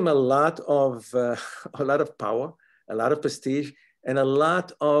gives him a lot of power, a lot of prestige, and a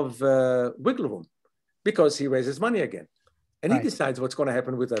lot of wiggle room, because he raises money again, and right. He decides what's going to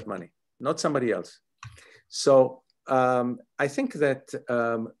happen with that money, not somebody else. So I think that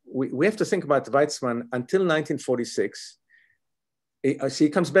we have to think about Weizmann until 1946. He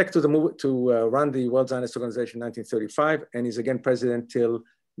comes back to run the World Zionist Organization in 1935, and he's again president till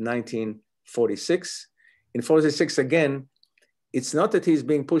 1946. In 46 again, it's not that he's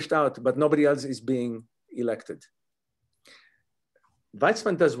being pushed out, but nobody else is being elected.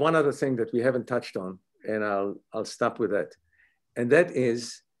 Weizmann does one other thing that we haven't touched on, and I'll stop with that. And that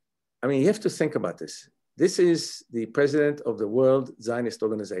is, I mean, you have to think about this. This is the president of the World Zionist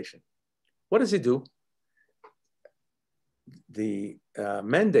Organization. What does he do? The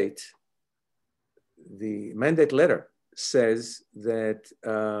mandate letter says that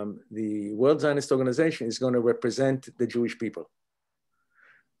the World Zionist Organization is going to represent the Jewish people.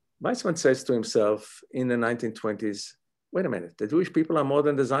 Weizmann says to himself in the 1920s, wait a minute, the Jewish people are more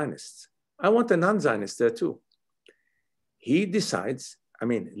than the Zionists. I want the non-Zionists there too. He decides, I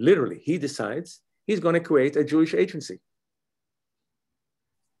mean, literally, he decides he's going to create a Jewish agency.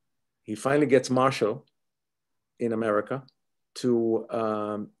 He finally gets Marshall in America to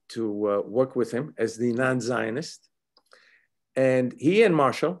work with him as the non-Zionist. And he and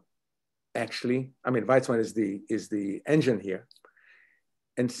Marshall actually, I mean, Weizmann is the engine here.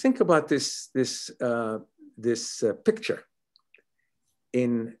 And think about this picture.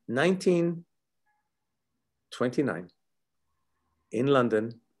 In 1929, in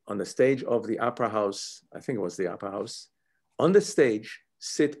London, on the stage of the Opera House, I think it was the Opera House, on the stage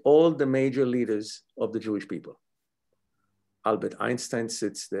sit all the major leaders of the Jewish people. Albert Einstein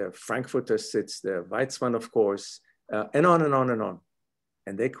sits there, Frankfurter sits there, Weizmann, of course, and on and on and on.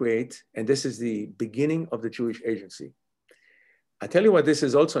 And they create, and this is the beginning of the Jewish Agency. I tell you why this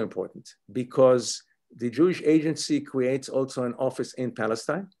is also important, because the Jewish Agency creates also an office in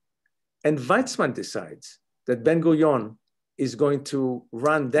Palestine, and Weizmann decides that Ben-Gurion is going to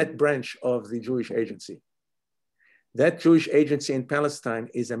run that branch of the Jewish Agency. That Jewish Agency in Palestine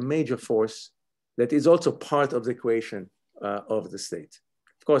is a major force that is also part of the creation of the state.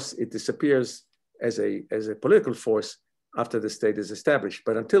 Of course, it disappears as a political force after the state is established,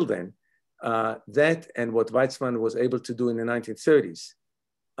 but until then, that and what Weizmann was able to do in the 1930s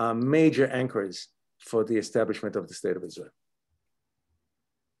are major anchors for the establishment of the State of Israel.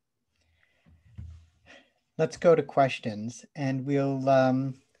 Let's go to questions, and we'll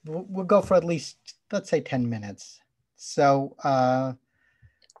go for at least, let's say, 10 minutes. So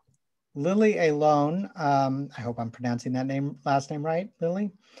Lily Alone, I hope I'm pronouncing that last name right,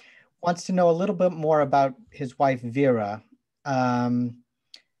 Lily, wants to know a little bit more about his wife, Vera. I'll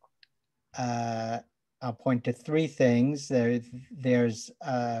point to three things. They're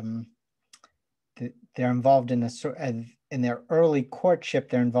involved in in their early courtship,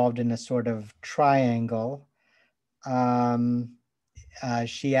 they're involved in a sort of triangle.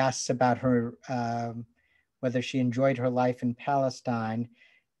 She asks about her, whether she enjoyed her life in Palestine,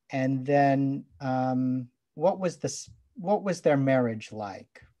 and then what was their marriage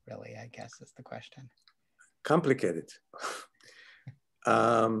like? Really, I guess is the question. Complicated.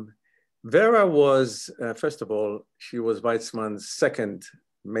 Vera was, first of all, she was Weizmann's second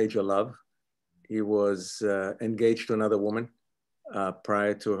major love. He was engaged to another woman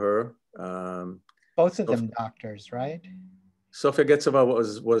prior to her. Both of them doctors, right? Sofia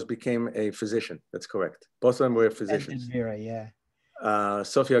Getzova became a physician. That's correct. Both of them were physicians. And Vera, yeah.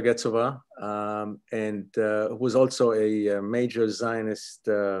 Sofia Getzova, and was also a major Zionist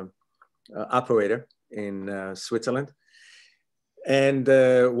operator in Switzerland. And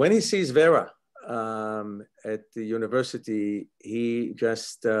when he sees Vera at the university, he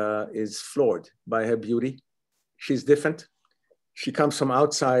just is floored by her beauty. She's different. She comes from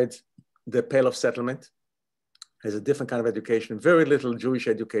outside the Pale of Settlement, has a different kind of education, very little Jewish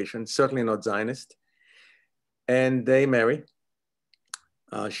education, certainly not Zionist. And they marry.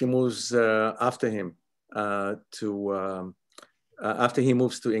 She moves after him after he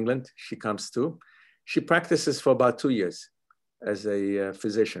moves to England, she comes too. She practices for about 2 years as a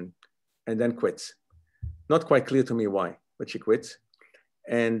physician and then quits. Not quite clear to me why, but she quits.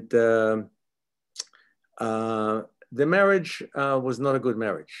 And the marriage was not a good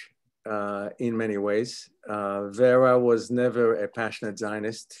marriage in many ways. Vera was never a passionate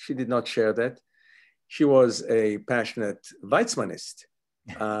Zionist. She did not share that. She was a passionate Weizmannist.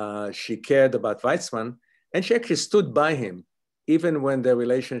 She cared about Weizmann, and she actually stood by him even when the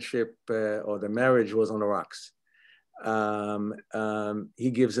relationship or the marriage was on the rocks.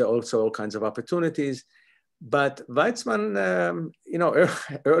 He gives her also all kinds of opportunities. But Weizmann,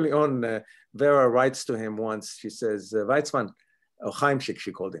 early on, Vera writes to him once. She says, Weizmann, or Chaimchik,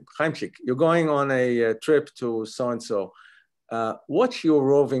 she called him. Chaimchik, you're going on a trip to so-and-so. Watch your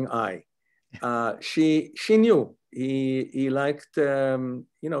roving eye. She knew he liked,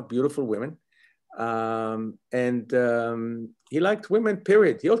 beautiful women. And he liked women,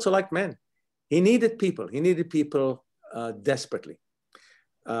 period. He also liked men. He needed people. He needed people desperately.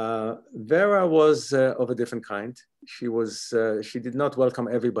 Vera was of a different kind. She did not welcome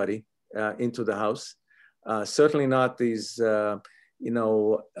everybody into the house. Certainly not these,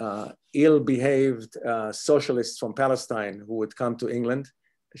 ill-behaved socialists from Palestine who would come to England.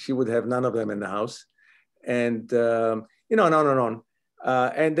 She would have none of them in the house. And, on and on and on.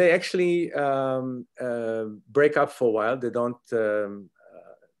 And they actually break up for a while. They don't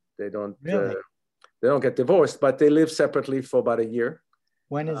get divorced, but they live separately for about a year.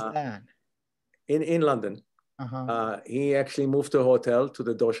 When is that? In London. He actually moved to a hotel, to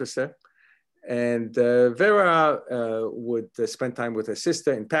the Dorchester. And Vera would spend time with her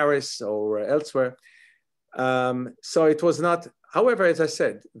sister in Paris or elsewhere. So it was not, however, as I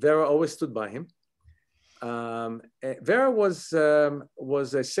said, Vera always stood by him. Vera was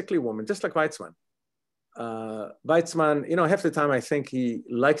a sickly woman, just like Weizmann. Weizmann, half the time I think he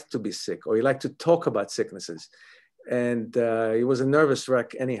liked to be sick, or he liked to talk about sicknesses. And he was a nervous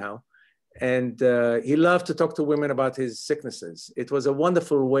wreck anyhow. And he loved to talk to women about his sicknesses. It was a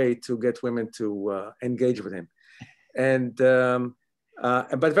wonderful way to get women to engage with him. And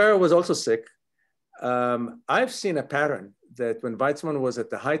but Vera was also sick. I've seen a pattern that when Weizmann was at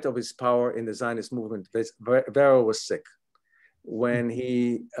the height of his power in the Zionist movement, Vera was sick. When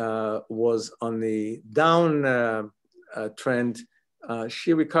he was on the down trend,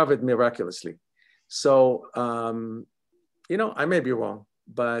 she recovered miraculously. So, I may be wrong,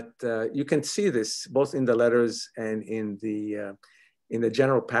 but you can see this both in the letters and in the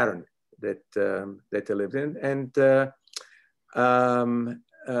general pattern that they lived in. And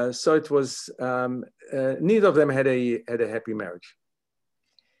so it was, neither of them had a happy marriage.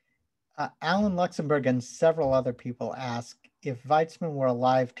 Alan Luxemburg and several other people ask, if Weizmann were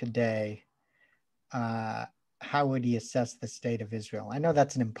alive today, how would he assess the state of Israel? I know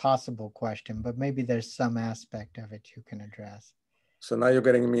that's an impossible question, but maybe there's some aspect of it you can address. So now you're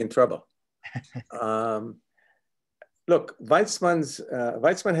getting me in trouble. Look,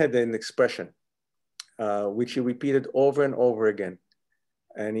 Weizmann had an expression which he repeated over and over again.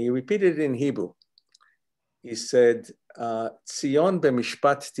 And he repeated it in Hebrew. He said, Tzion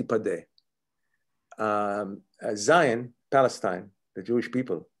b'mishpat tipadeh. Zion, Palestine, the Jewish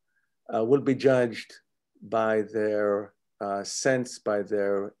people, will be judged by their sense, by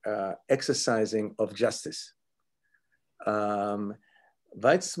their exercising of justice.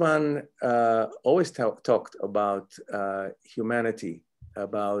 Weizmann always talked about humanity,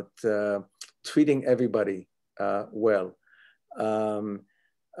 about treating everybody well.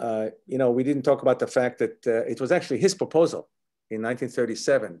 We didn't talk about the fact that it was actually his proposal in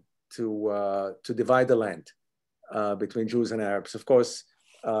 1937 to divide the land between Jews and Arabs. Of course,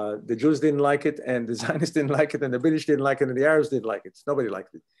 the Jews didn't like it, and the Zionists didn't like it, and the British didn't like it, and the Arabs didn't like it. Nobody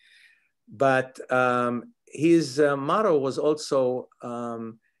liked it. But his motto was also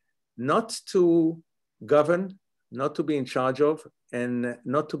not to govern, not to be in charge of, and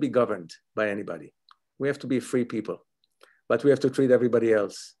not to be governed by anybody. We have to be free people, but we have to treat everybody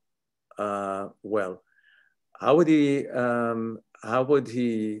else well. How would he, I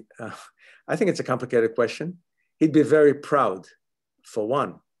think it's a complicated question. He'd be very proud, for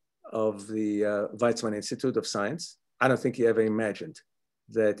one, of the Weizmann Institute of Science. I don't think he ever imagined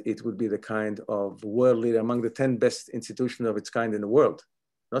that it would be the kind of world leader among the 10 best institutions of its kind in the world,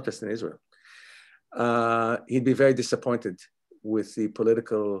 not just in Israel. He'd be very disappointed with the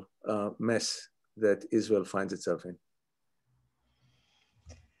political mess that Israel finds itself in.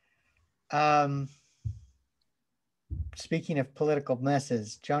 Speaking of political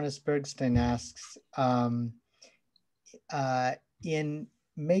messes, Jonas Bergstein asks, in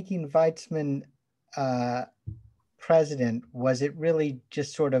making Weizmann president, was it really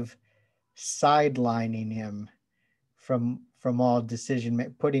just sort of sidelining him from all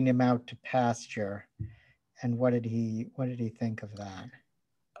decision, putting him out to pasture? And what did he think of that?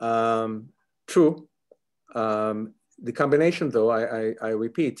 True. The combination, though, I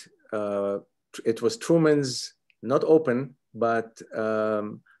repeat, it was Truman's not open but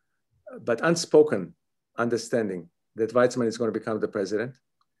unspoken understanding that Weizmann is going to become the president.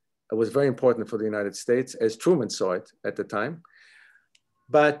 It was very important for the United States, as Truman saw it at the time.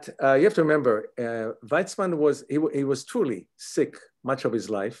 But you have to remember, Weizmann was truly sick much of his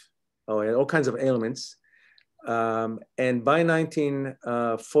life, had all kinds of ailments. And by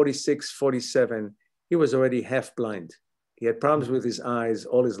 1946, 47, he was already half blind. He had problems with his eyes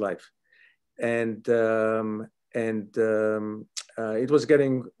all his life. And it was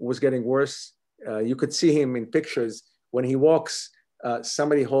getting worse. You could see him in pictures. When he walks,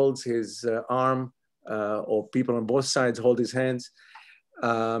 somebody holds his arm, or people on both sides hold his hands.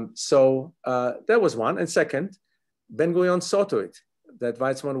 So that was one. And second, Ben-Gurion saw to it that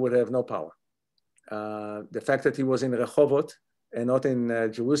Weizmann would have no power. The fact that he was in Rehovot and not in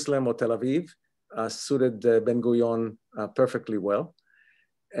Jerusalem or Tel Aviv suited Ben-Gurion perfectly well.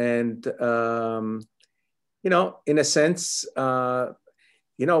 And, in a sense,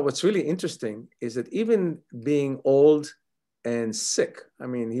 what's really interesting is that even being old and sick, I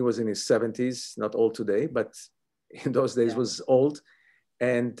mean, he was in his 70s, not old today, but in those days was old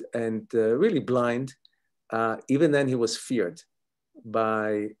and really blind. Even then he was feared.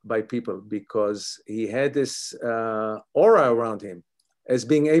 by people because he had this aura around him as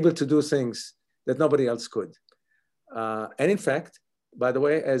being able to do things that nobody else could. And in fact, by the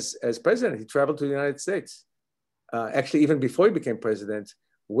way, as president, he traveled to the United States. Actually, even before he became president,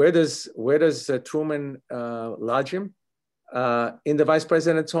 where does Truman lodge him? In the vice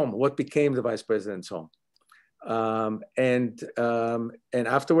president's home, what became the vice president's home. And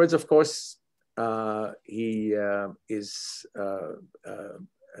afterwards, of course, he is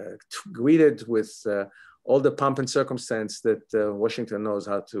greeted with all the pomp and circumstance that Washington knows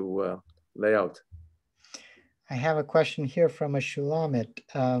how to lay out. I have a question here from a Shulamit.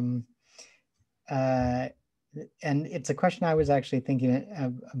 And it's a question I was actually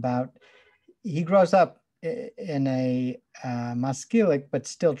thinking about. He grows up in a maskilic, but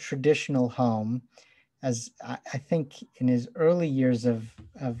still traditional home. As I think in his early years of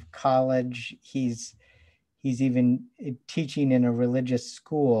college, he's even teaching in a religious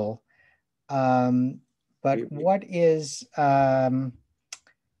school. But what is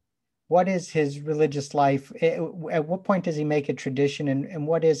his religious life? At what point does he make a tradition, and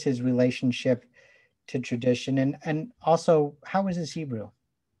what is his relationship to tradition? And also, how is his Hebrew?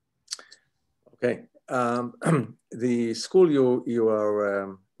 Okay. The school you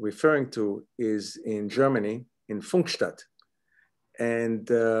are referring to is in Germany, in Funkstadt. And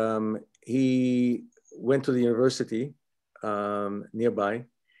he went to the university nearby,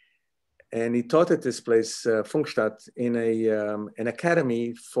 and he taught at this place, Funkstadt, in an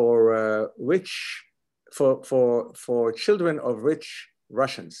academy for children of rich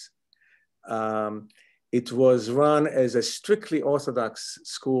Russians. It was run as a strictly Orthodox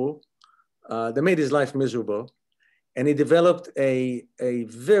school. That made his life miserable. And he developed a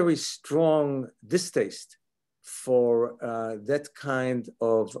very strong distaste for that kind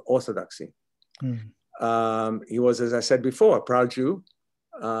of orthodoxy. He was, as I said before, a proud Jew,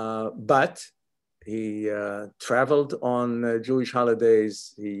 but he traveled on Jewish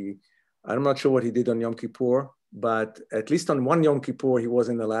holidays. I'm not sure what he did on Yom Kippur, but at least on one Yom Kippur, he was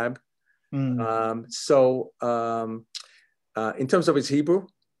in the lab. In terms of his Hebrew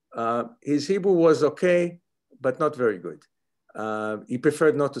was okay, but not very good. He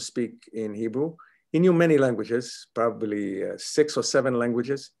preferred not to speak in Hebrew. He knew many languages, probably 6 or 7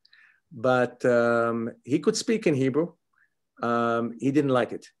 languages, but he could speak in Hebrew. He didn't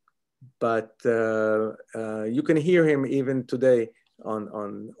like it, but you can hear him even today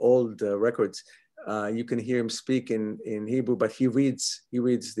on old records. You can hear him speak in Hebrew, but he reads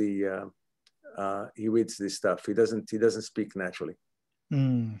the stuff. He doesn't speak naturally.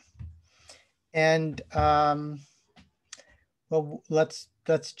 And well, let's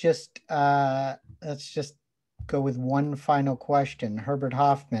just go with one final question. Herbert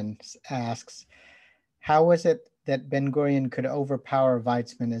Hoffman asks, how was it that Ben-Gurion could overpower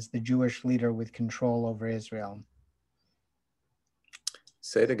Weizmann as the Jewish leader with control over Israel?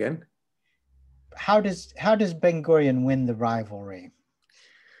 Say it again. How does Ben-Gurion win the rivalry?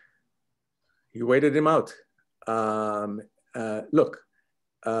 You waited him out. Look,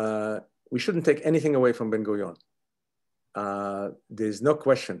 we shouldn't take anything away from Ben-Gurion. There's no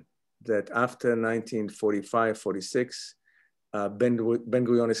question that after 1945, 46,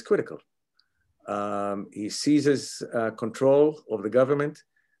 Ben-Gurion is critical. He seizes control of the government.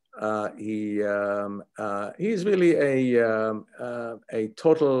 He is really in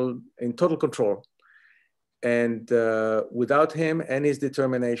total control. And without him and his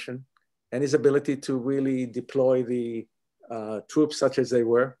determination and his ability to really deploy the troops such as they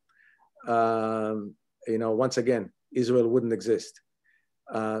were, once again, Israel wouldn't exist.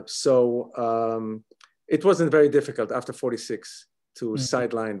 So it wasn't very difficult after 46 to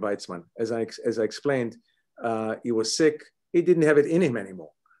sideline Weizmann. As I explained, he was sick. He didn't have it in him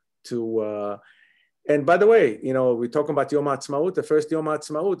anymore. And by the way, we're talking about Yom HaAtzma'ut. The first Yom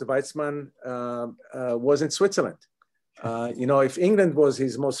HaAtzma'ut, Weizmann was in Switzerland. If England was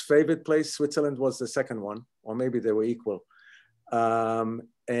his most favorite place, Switzerland was the second one, or maybe they were equal.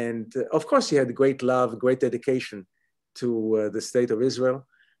 And of course, he had great love, great dedication to the state of Israel.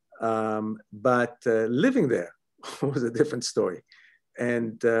 But living there was a different story.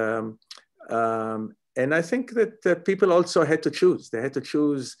 And I think that people also had to choose. They had to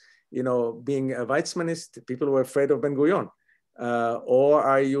choose, being a Weizmannist, people were afraid of Ben-Gurion. Or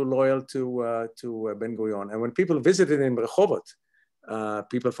are you loyal to Ben-Gurion? And when people visited in Rehovot,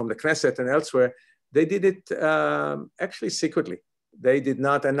 people from the Knesset and elsewhere, they did it actually secretly. They did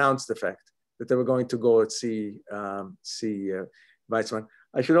not announce the fact that they were going to go and see Weizmann.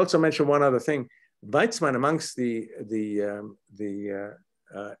 I should also mention one other thing. Weizmann, amongst the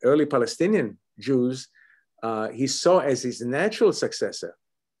early Palestinian Jews, he saw as his natural successor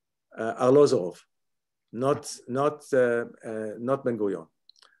Arlozorov, not Ben-Gurion.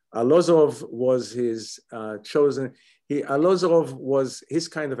 Arlozorov was his chosen. Arlozorov was his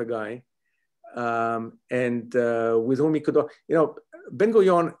kind of a guy, and with whom he could,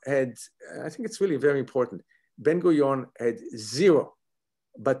 Ben-Gurion had, I think it's really very important, Ben-Gurion had zero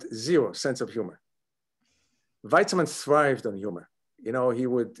sense of humor. Weizmann thrived on humor. He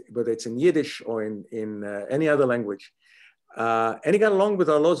would, whether it's in Yiddish or in any other language, and he got along with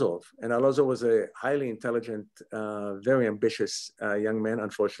Arlozorov. And Arlozorov was a highly intelligent, very ambitious young man.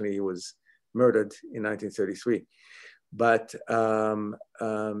 Unfortunately, he was murdered in 1933. But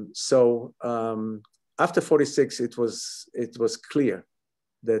after 46, it was clear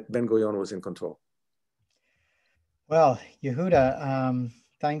that Ben-Gurion was in control. Well, Yehuda,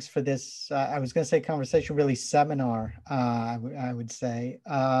 thanks for this. I was going to say conversation, really seminar. I would say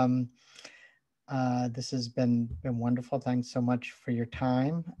this has been wonderful. Thanks so much for your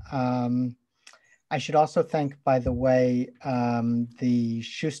time. I should also thank, by the way, the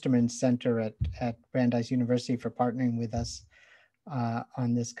Schusterman Center at Brandeis University for partnering with us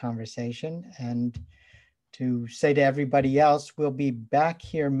on this conversation. And to say to everybody else, we'll be back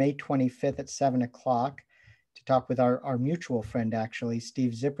here May 25th at 7 o'clock to talk with our mutual friend, actually,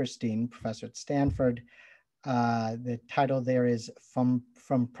 Steve Zipperstein, professor at Stanford. The title there is From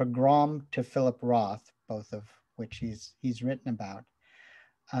Pogrom to Philip Roth, both of which he's written about.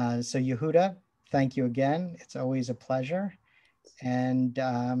 So Yehuda, thank you again. It's always a pleasure. And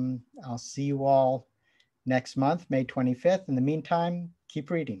I'll see you all next month, May 25th. In the meantime,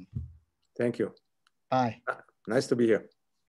 keep reading. Thank you. Bye. Nice to be here.